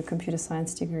just do a computer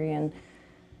science degree and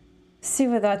see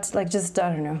where that, like, just,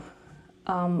 I don't know.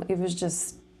 It was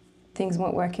just, things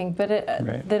weren't working. But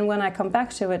then when I come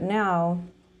back to it now,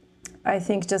 I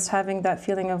think just having that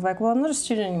feeling of like, well, I'm not a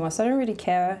student anymore, so I don't really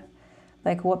care,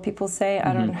 like, what people say.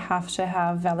 I don't have to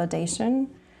have validation.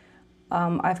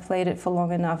 I've played it for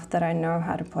long enough that I know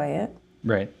how to play it.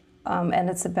 Right. And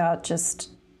it's about just,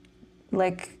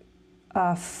 like,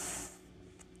 how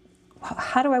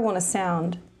do I want to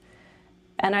sound?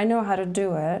 And I know how to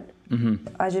do it.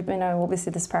 I just,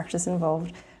 obviously there's practice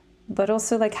involved. But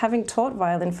also, like, having taught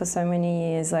violin for so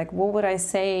many years, like, what would I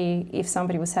say if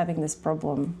somebody was having this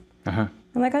problem? I'm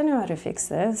like, I know how to fix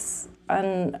this.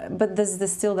 But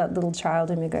there's still that little child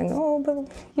in me going, oh, but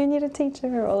you need a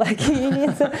teacher, or like, you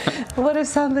need to, what if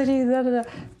somebody, da, da, da.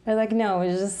 I'm like, no,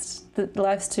 it's just,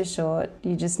 life's too short.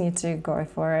 You just need to go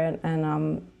for it.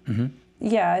 And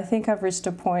yeah, I think I've reached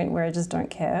a point where I just don't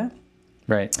care.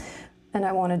 Right. And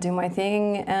I want to do my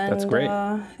thing. And, that's great.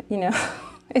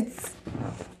 It's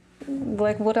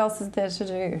like, what else is there to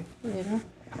do,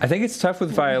 I think it's tough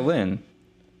with violin.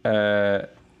 I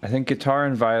think guitar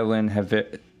and violin have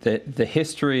the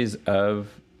histories of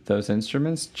those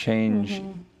instruments change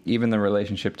even the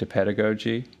relationship to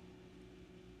pedagogy,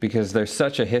 because there's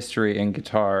such a history in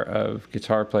guitar of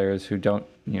guitar players who don't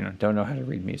know how to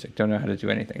read music, don't know how to do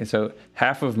anything. And so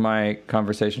half of my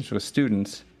conversations with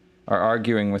students are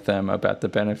arguing with them about the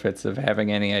benefits of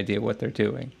having any idea what they're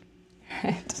doing.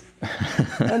 Right.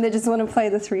 And they just want to play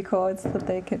the 3 chords that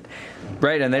they could.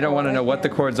 Right, and they don't want to know what the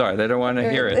chords are. They don't want to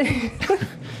hear it.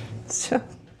 Sure.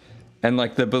 And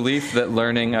like the belief that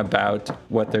learning about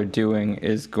what they're doing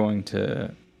is going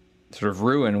to sort of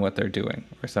ruin what they're doing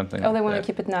or something. Oh, they want to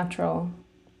keep it natural.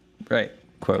 Right.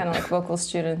 Quote. Kind of like vocal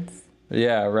students.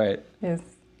 Yeah, right. Yes.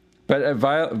 But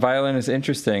violin is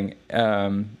interesting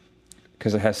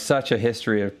because it has such a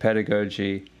history of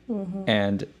pedagogy,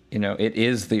 and it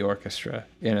is the orchestra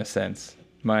in a sense.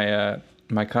 My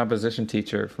composition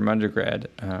teacher from undergrad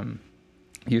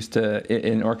used to,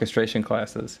 in orchestration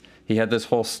classes, he had this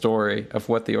whole story of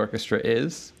what the orchestra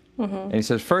is. And he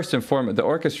says, first and foremost, the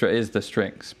orchestra is the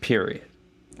strings, period.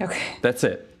 Okay. That's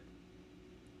it.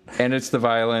 And it's the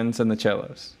violins and the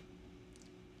cellos.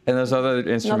 And those other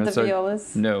instruments Not the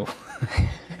violas? No.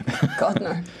 God,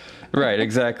 no. Right,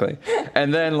 exactly.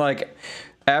 And then, like,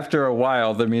 after a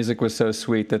while, the music was so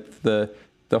sweet that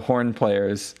the horn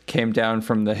players came down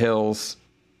from the hills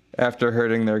after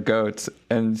herding their goats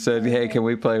and said, hey, can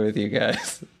we play with you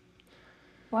guys?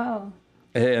 Wow.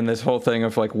 And this whole thing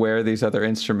of like where these other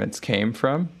instruments came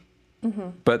from.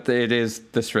 But it is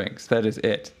the strings. That is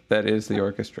it. That is the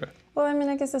orchestra. Well, I mean,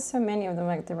 I guess there's so many of them,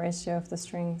 like the ratio of the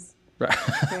strings. Right.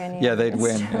 Yeah, they'd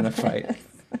win in a fight.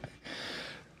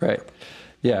 Right.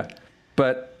 Yeah.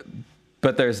 But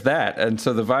there's that. And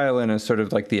so the violin is sort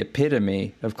of like the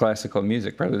epitome of classical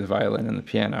music, probably the violin and the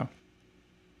piano.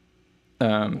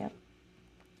 Yep.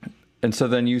 And so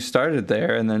then you started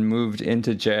there and then moved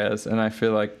into jazz. And I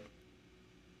feel like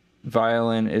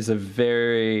violin is a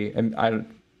very, I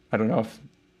don't know if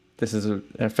this is an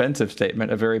offensive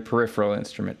statement, a very peripheral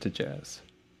instrument to jazz.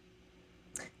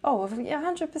 Oh, yeah,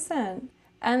 100%.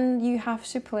 And you have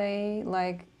to play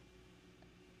like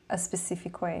a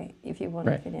specific way if you want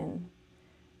to fit in,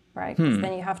 right? Because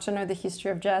then you have to know the history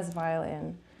of jazz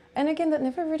violin. And again, that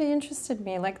never really interested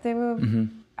me. Like they were,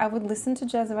 I would listen to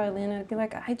jazz violin and I'd be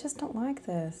like, I just don't like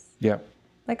this. Yeah.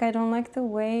 Like I don't like the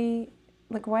way,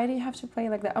 like why do you have to play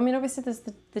like that? I mean, obviously there's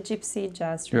the gypsy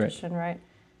jazz tradition, right?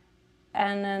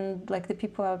 And then like the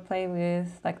people I would play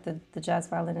with, like the jazz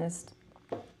violinist,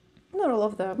 not all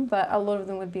of them, but a lot of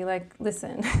them would be like,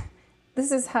 listen,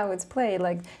 this is how it's played.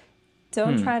 Like,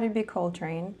 don't try to be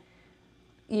Coltrane.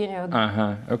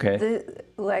 Okay.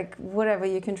 Like, whatever,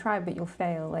 you can try, but you'll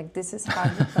fail. Like, this is how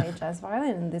you play jazz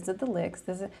violin, and these are the licks.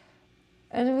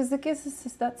 And it was, I guess, it's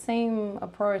just that same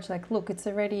approach. Like, look,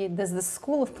 there's this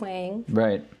school of playing.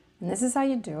 Right. And this is how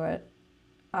you do it.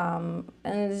 And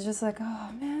it's just like, oh,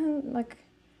 man, like,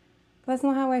 that's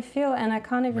not how I feel, and I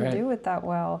can't even do it that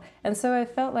well. And so I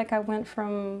felt like I went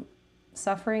from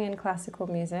suffering in classical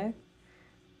music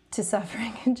to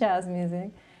suffering in jazz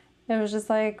music. It was just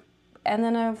like, and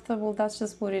then I thought, well, that's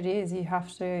just what it is. You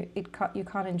have to, you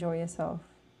can't enjoy yourself.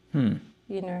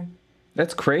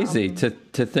 That's crazy to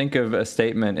think of a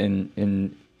statement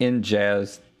in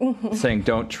jazz saying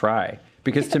don't try.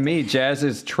 Because to me, jazz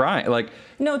is try. Like,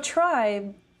 no,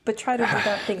 try, but try to do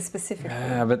that thing specifically.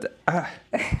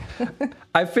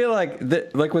 I feel like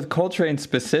with Coltrane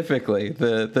specifically,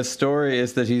 the story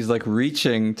is that he's like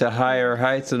reaching to higher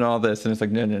heights and all this, and it's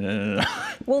like no.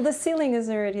 Well, the ceiling is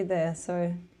already there,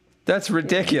 so that's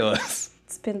ridiculous.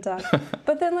 It's been done.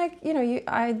 But then, like, you know,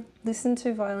 I listened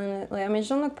to violin. Like, I mean,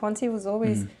 Jean-Luc Ponty was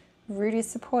always really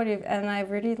supportive, and I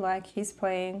really like his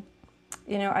playing.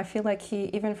 You know, I feel like he,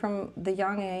 even from the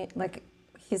young age, like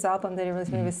his album that he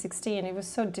released when he was 16, it was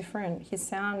so different. His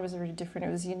sound was really different.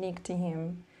 It was unique to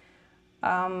him.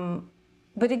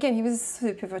 But again, he was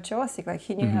super virtuosic. Like,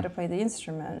 he knew how to play the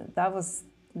instrument. That was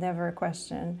never a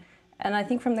question. And I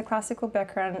think from the classical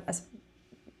background,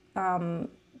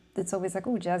 it's always like,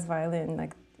 oh, jazz violin.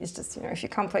 Like, it's just, you know, if you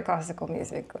can't play classical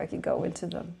music, like, you go into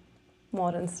the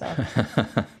modern stuff.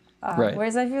 Right.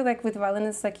 Whereas I feel like with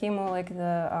violinists like him, or like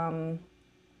the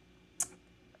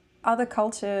other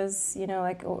cultures, you know,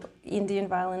 like Indian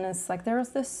violinists, like they're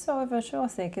so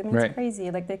virtuosic. I mean, it's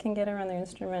crazy. Like, they can get around their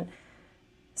instrument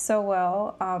so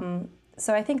well.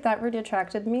 So I think that really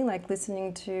attracted me, like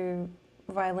listening to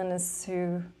violinists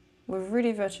who were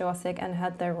really virtuosic and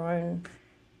had their own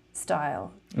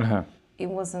style. It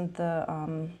wasn't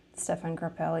the Stefan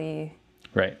Grappelli,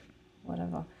 right?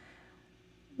 Whatever.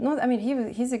 No, I mean,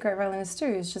 he's a great violinist too.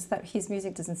 It's just that his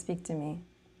music doesn't speak to me.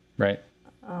 Right.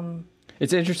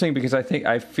 It's interesting because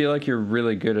I feel like you're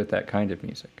really good at that kind of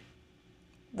music.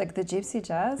 Like the gypsy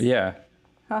jazz? Yeah.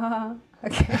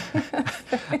 Okay.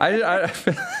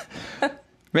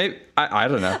 Maybe I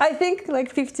don't know. I think like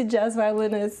 50 jazz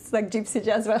violinists, like gypsy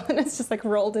jazz violinists, just like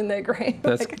rolled in their grave.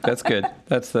 That's good.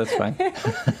 That's fine.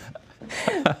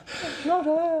 Not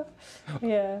her.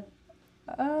 Yeah.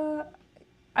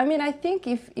 I mean, I think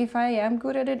if I am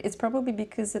good at it, it's probably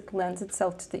because it lends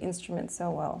itself to the instrument so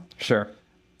well. Sure.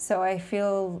 So I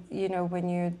feel, you know, when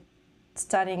you're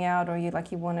starting out or you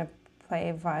want to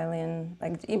play violin,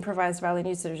 like improvised violin,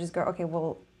 you sort of just go, okay,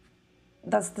 well,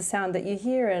 that's the sound that you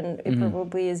hear, and it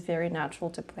probably is very natural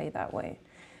to play that way.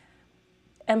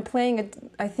 And playing it,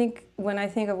 I think, when I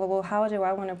think of, well, how do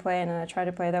I want to play, and then I try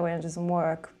to play that way and it doesn't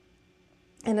work.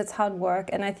 And it's hard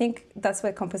work, and I think that's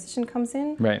where composition comes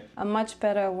in. Right. I'm much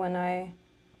better when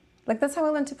that's how I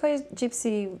learned to play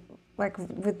gypsy, like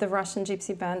with the Russian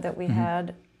gypsy band that we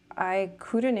had. I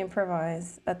couldn't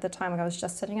improvise at the time. Like, I was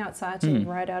just setting out, so I had to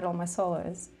write out all my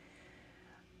solos.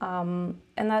 And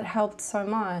that helped so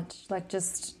much. Like,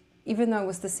 just, even though it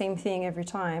was the same thing every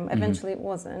time, eventually it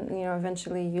wasn't. You know,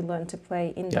 eventually you learn to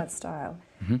play in that style.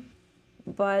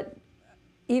 But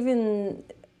even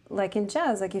like in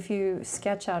jazz, like if you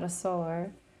sketch out a solo,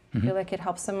 I feel like it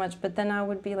helps so much. But then I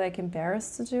would be like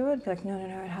embarrassed to do it. Be like, no,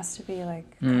 it has to be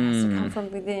like, it has to come from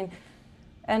within.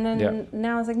 And then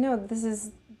now I was like, no,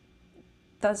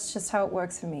 that's just how it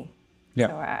works for me. Yeah.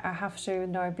 So I have to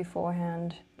know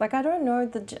beforehand. Like, I don't know,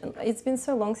 it's been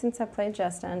so long since I played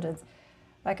jazz standards.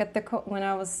 Like when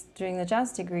I was doing the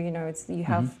jazz degree, you know, you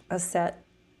have a set,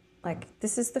 like,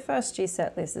 this is the first G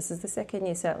set list, this is the second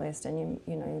G set list, and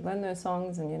you know, you learn those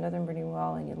songs and you know them really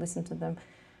well and you listen to them.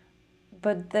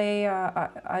 But they,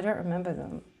 I don't remember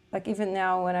them. Like, even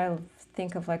now when I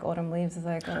think of like Autumn Leaves, it's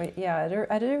like, oh yeah,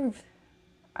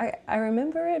 I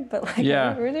remember it, but like, I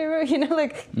don't really, you know,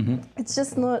 like, it's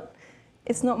just not,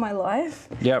 it's not my life.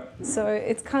 Yep. So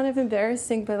it's kind of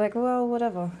embarrassing, but like, well,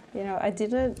 whatever, you know, I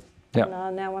did it, and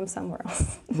now I'm somewhere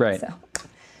else. Right.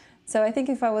 So I think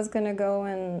if I was going to go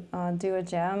and do a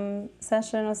jam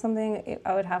session or something,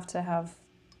 I would have to have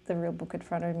the real book in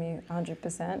front of me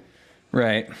 100%.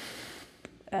 Right.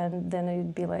 And then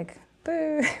it'd be like,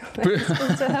 boo, I'm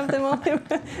supposed to have them all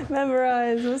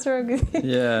memorized. What's wrong with you?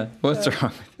 Yeah, what's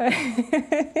wrong with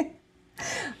you?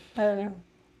 I don't know.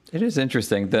 It is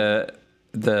interesting, the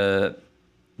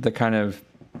kind of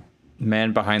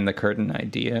man behind the curtain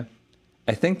idea.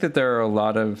 I think that there are a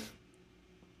lot of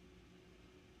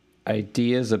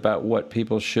ideas about what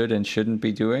people should and shouldn't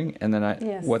be doing, and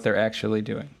then what they're actually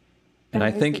doing. And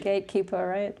I think the gatekeeper,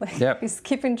 right? Like, he's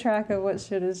keeping track of what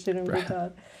should and shouldn't be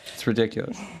done. It's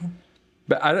ridiculous.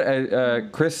 But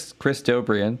Chris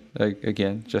Dobrian,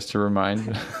 again, just to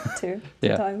remind. Two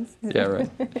times. Yeah, right.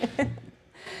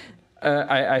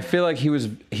 I feel like he was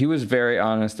very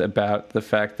honest about the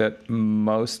fact that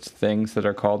most things that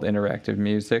are called interactive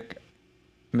music,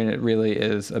 I mean, it really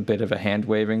is a bit of a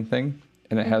hand-waving thing.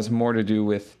 And it has more to do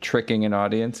with tricking an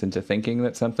audience into thinking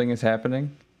that something is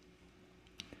happening.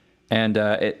 And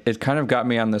it kind of got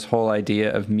me on this whole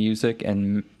idea of music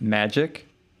and magic,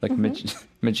 like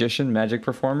magic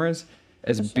performers,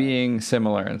 as being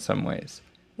similar in some ways.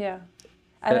 Yeah.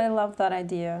 And I love that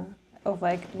idea of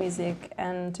like music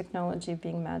and technology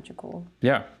being magical.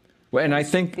 Yeah. Well, and I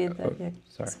think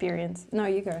experience. No,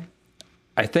 you go.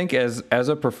 I think as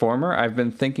a performer, I've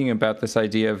been thinking about this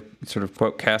idea of sort of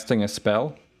quote casting a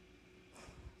spell.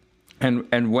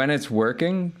 And when it's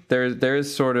working, there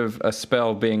is sort of a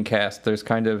spell being cast. There's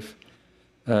kind of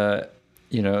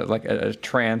like a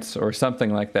trance or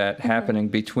something like that happening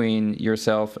between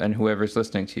yourself and whoever's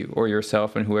listening to you, or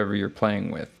yourself and whoever you're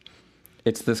playing with.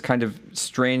 It's this kind of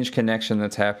strange connection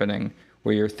that's happening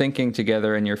where you're thinking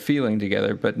together and you're feeling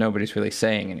together, but nobody's really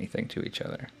saying anything to each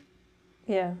other.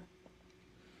 Yeah.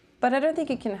 But I don't think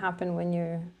it can happen when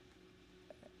you're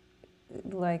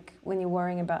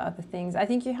worrying about other things. I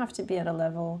think you have to be at a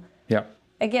level,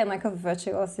 again, like of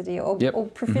virtuosity or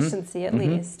proficiency at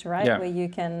least, right? Yeah. Where you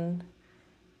can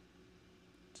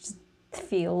just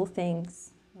feel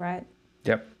things, right?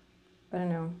 Yep. I don't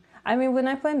know. I mean, when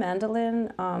I play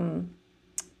mandolin,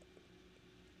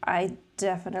 I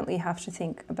definitely have to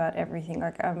think about everything.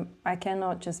 Like, I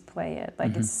cannot just play it.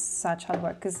 Like, it's such hard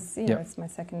work because, it's my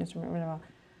second instrument, whatever.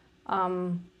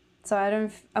 So I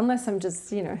don't, unless I'm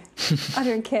just, I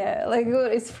don't care. Like,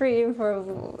 it's free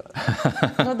improv.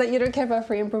 Not that you don't care about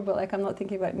free improv, but like, I'm not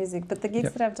thinking about music. But the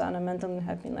gigs that I've done on mandolin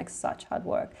have been like such hard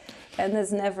work. And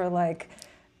there's never like...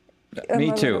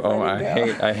 Me too. Oh,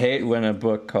 I hate when a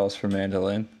book calls for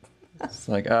mandolin. It's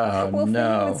like, oh, well,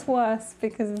 no. For you it's worse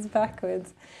because it's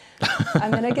backwards. I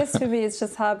mean, I guess for me it's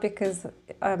just hard because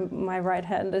my right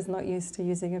hand is not used to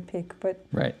using a pick, but...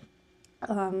 Right.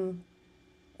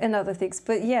 And other things,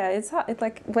 but yeah, it's hard. It's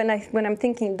like when I'm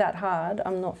thinking that hard,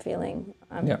 I'm not feeling.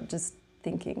 I'm just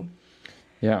thinking.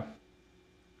 Yeah.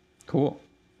 Cool.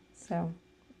 So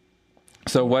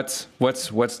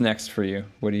what's next for you?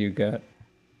 What do you got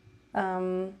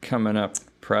coming up?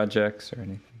 Projects or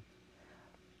anything?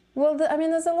 Well,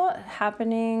 there's a lot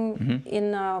happening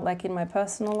in my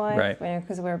personal life, right?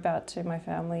 Because we're about to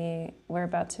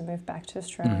move back to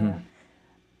Australia.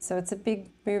 So it's a big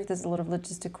move. There's a lot of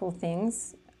logistical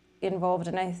things involved,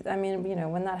 and I mean,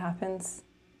 when that happens,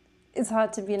 it's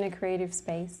hard to be in a creative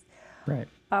space. Right.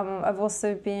 I've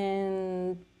also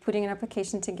been putting an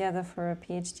application together for a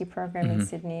PhD program in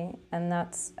Sydney, and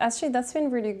that's been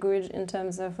really good in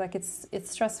terms of like it's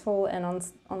stressful, and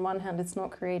on one hand it's not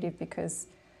creative because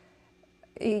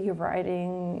you're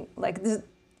writing like this,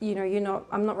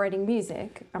 I'm not writing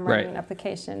music, I'm writing an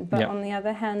application, but on the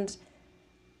other hand,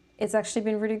 it's actually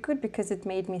been really good because it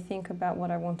made me think about what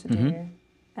I want to do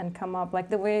and come up. Like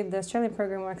the way the Australian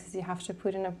program works is you have to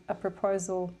put in a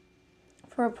proposal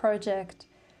for a project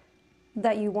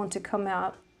that you want to come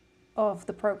out of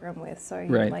the program with. So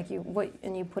you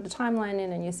put a timeline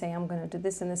in and you say, I'm going to do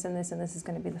this and this and this, and this is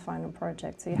going to be the final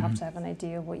project. So you have to have an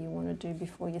idea of what you want to do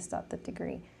before you start the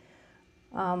degree.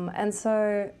 And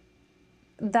so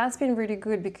that's been really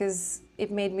good because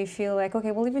it made me feel like,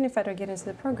 okay, well, even if I don't get into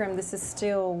the program, this is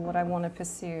still what I want to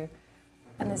pursue.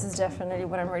 And this is definitely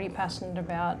what I'm really passionate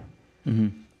about.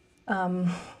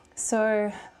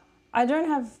 So I don't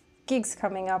have gigs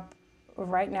coming up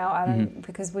right now. I don't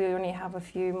because we only have a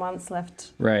few months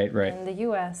left in the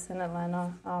US, in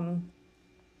Atlanta. And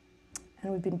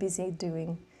we've been busy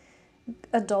doing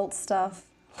adult stuff.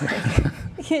 Like,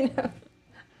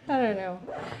 I don't know,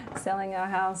 selling our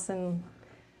house and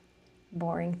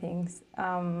boring things.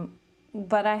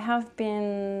 But I have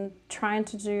been trying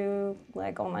to do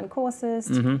like online courses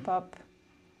to keep up,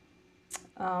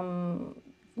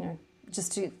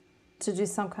 just to do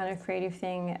some kind of creative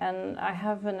thing. And I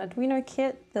have an Arduino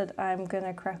kit that I'm going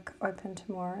to crack open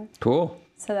tomorrow. Cool.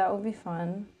 So that will be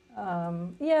fun.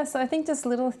 So I think just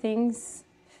little things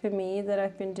for me that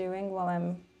I've been doing while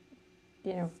I'm,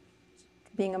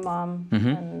 being a mom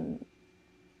and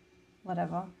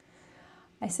whatever.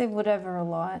 I say whatever a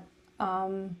lot.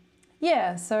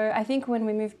 So I think when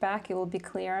we move back, it will be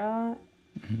clearer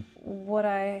what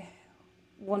I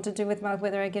want to do with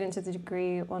whether I get into the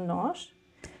degree or not.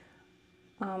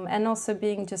 And also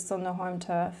being just on the home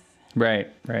turf. Right.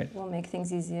 Will make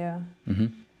things easier.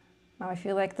 I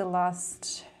feel like the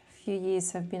last few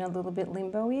years have been a little bit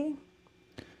limbo-y.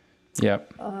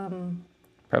 Yep.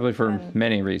 Probably for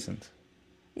many reasons.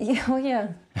 Yeah.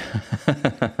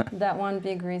 That one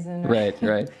big reason.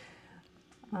 Right.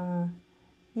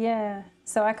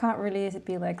 So I can't really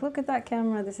be like, look at that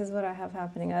camera, this is what I have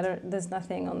happening. There's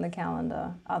nothing on the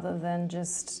calendar other than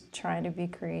just trying to be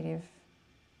creative,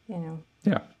 in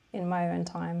my own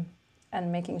time, and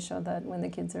making sure that when the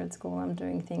kids are at school, I'm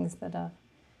doing things that are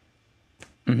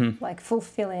like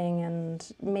fulfilling,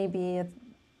 and maybe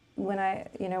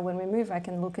when we move, I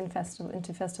can look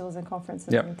into festivals and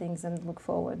conferences and things and look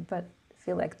forward. But I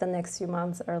feel like the next few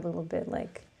months are a little bit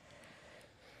like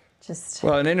just...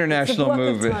 Well, an international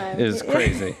move is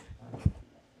crazy.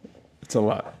 It's a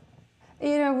lot.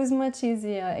 It was much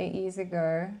easier 8 years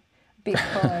ago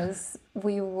because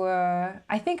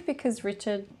I think because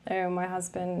Richard, my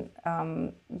husband,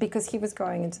 because he was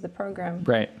going into the program.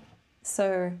 Right.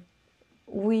 So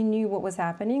we knew what was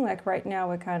happening. Like right now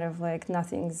we're kind of like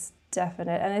nothing's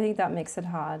definite. And I think that makes it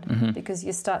hard because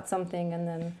you start something and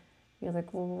then you're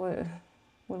like, well,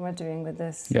 what am I doing with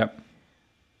this? Yep.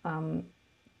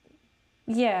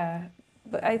 Yeah.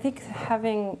 But I think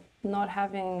having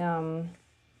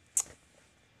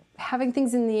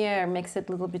things in the air makes it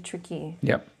a little bit tricky.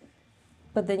 Yep.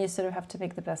 But then you sort of have to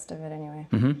make the best of it anyway.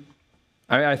 Mm-hmm.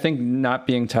 I think not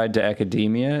being tied to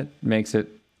academia makes it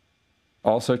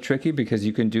also tricky because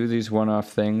you can do these one-off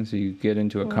things. You get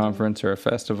into a conference or a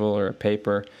festival or a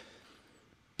paper,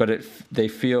 but they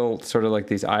feel sort of like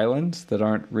these islands that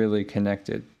aren't really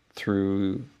connected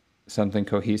through something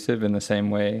cohesive in the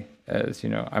same way as,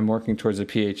 I'm working towards a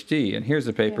PhD and here's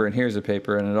a paper and here's a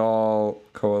paper and it all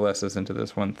coalesces into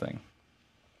this one thing.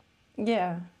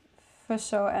 Yeah, for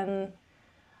sure. And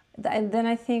then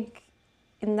I think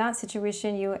in that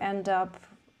situation you end up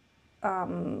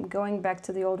going back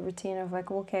to the old routine of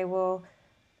like, okay, well,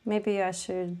 maybe I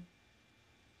should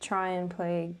try and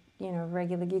play,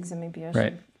 regular gigs, or maybe I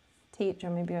should teach, or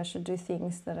maybe I should do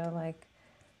things that are like,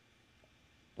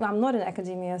 I'm not in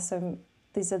academia, so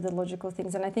these are the logical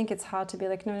things. And I think it's hard to be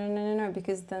like, no,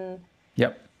 because then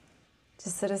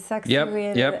just sort of sucks you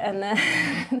in. And then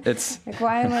it's like,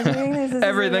 why am I doing this?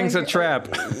 Everything's a trap.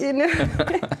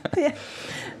 Yeah.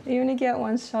 You only get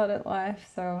one shot at life.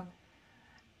 So,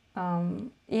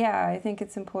 I think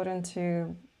it's important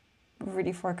to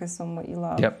really focus on what you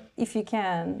love. Yep. If you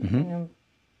can,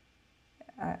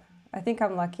 I think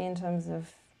I'm lucky in terms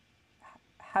of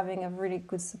having a really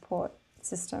good support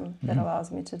system that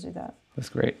allows me to do that. That's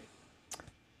great.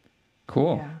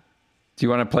 Cool. Yeah. Do you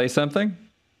want to play something?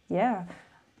 Yeah.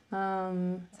 So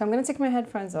I'm going to take my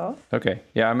headphones off. Okay.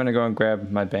 Yeah, I'm going to go and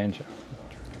grab my banjo.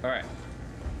 All right.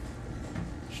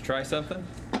 Let's try something?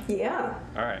 Yeah.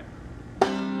 All right.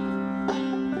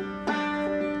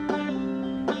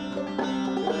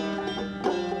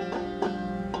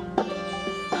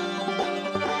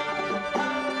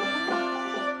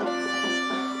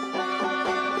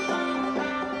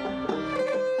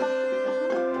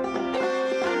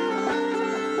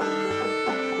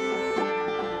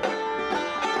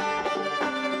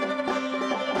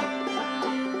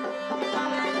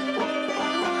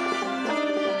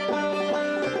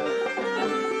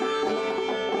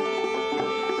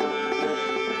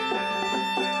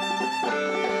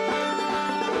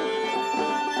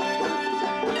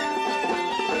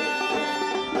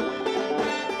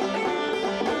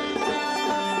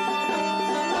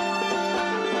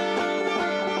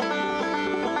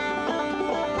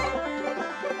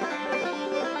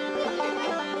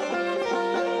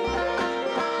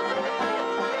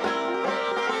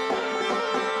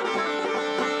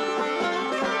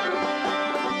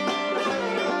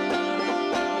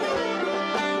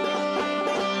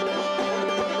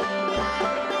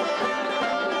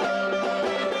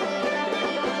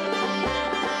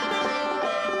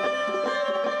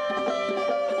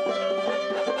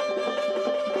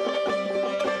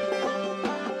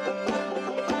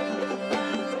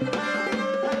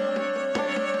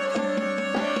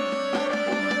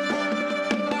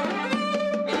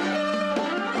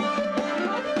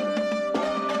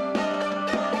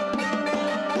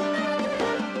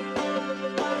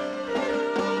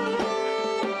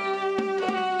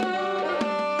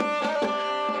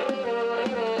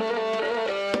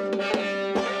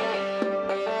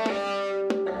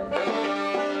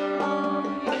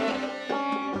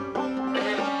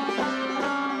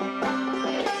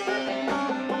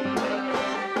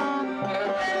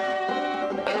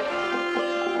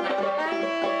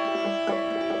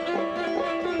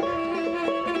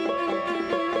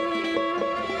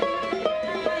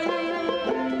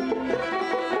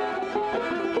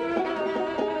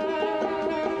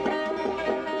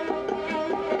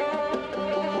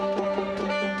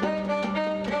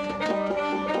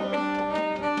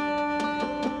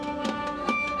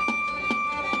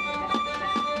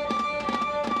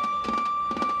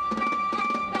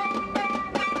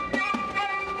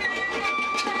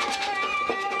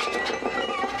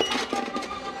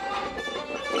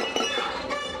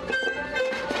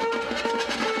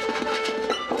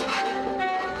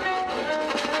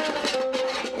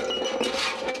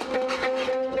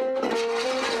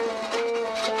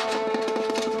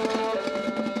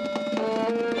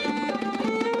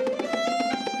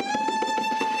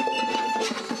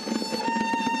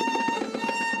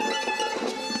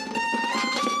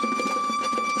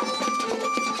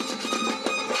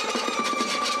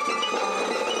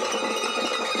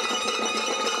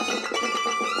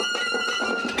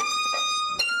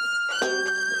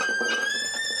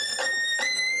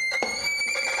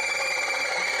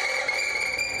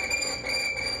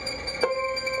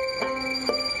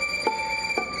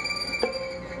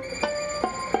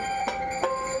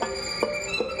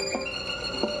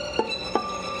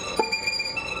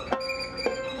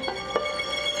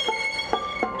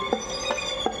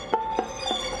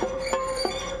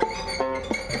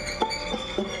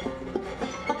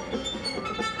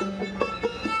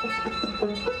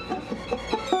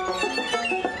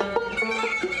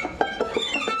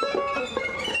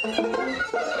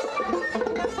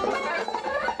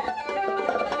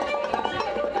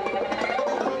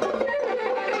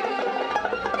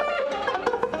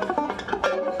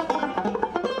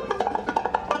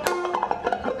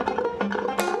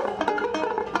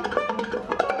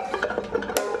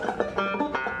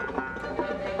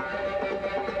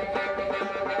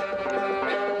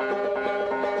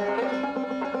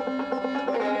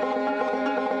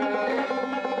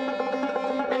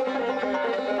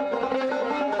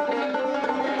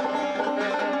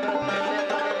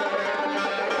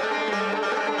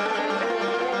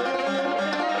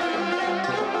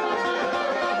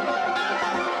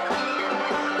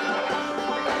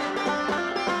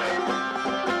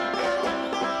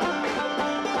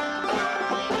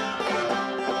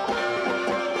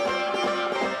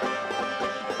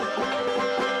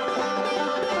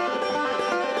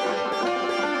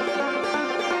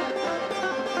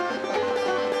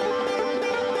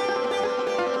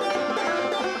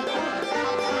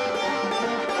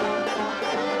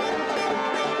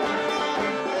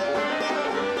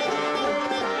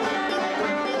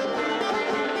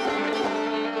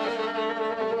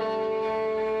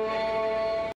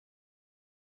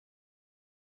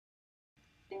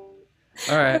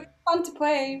 All right. It was fun to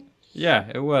play.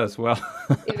 Yeah, it was. Well,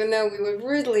 even though we were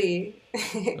rudely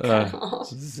cut off.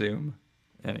 Zoom.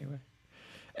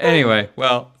 Anyway,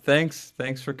 well, thanks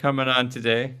for coming on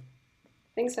today.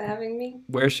 Thanks for having me.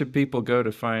 Where should people go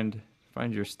to find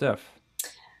your stuff?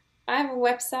 I have a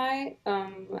website,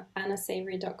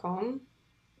 annasavory.com,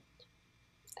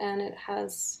 and it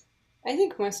has, I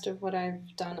think, most of what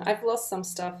I've done. I've lost some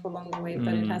stuff along the way,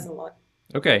 but it has a lot.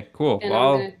 Okay, cool. And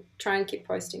I'm going to try and keep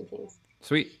posting things.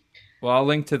 Sweet. Well, I'll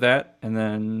link to that,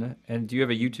 and do you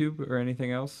have a YouTube or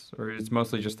anything else, or it's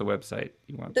mostly just the website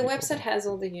you want? The website has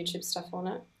all the YouTube stuff on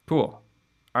it. Cool.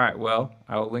 All right. Well,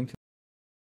 I will link to.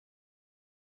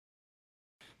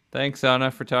 Thanks, Anna,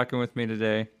 for talking with me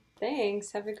today.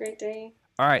 Thanks. Have a great day.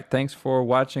 All right. Thanks for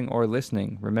watching or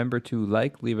listening. Remember to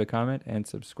like, leave a comment, and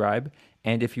subscribe.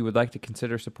 And if you would like to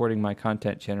consider supporting my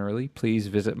content generally, please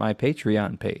visit my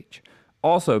Patreon page.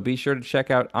 Also, be sure to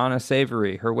check out Anna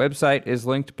Savory. Her website is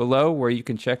linked below, where you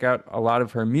can check out a lot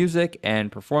of her music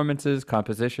and performances,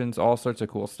 compositions, all sorts of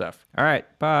cool stuff. All right,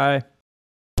 bye.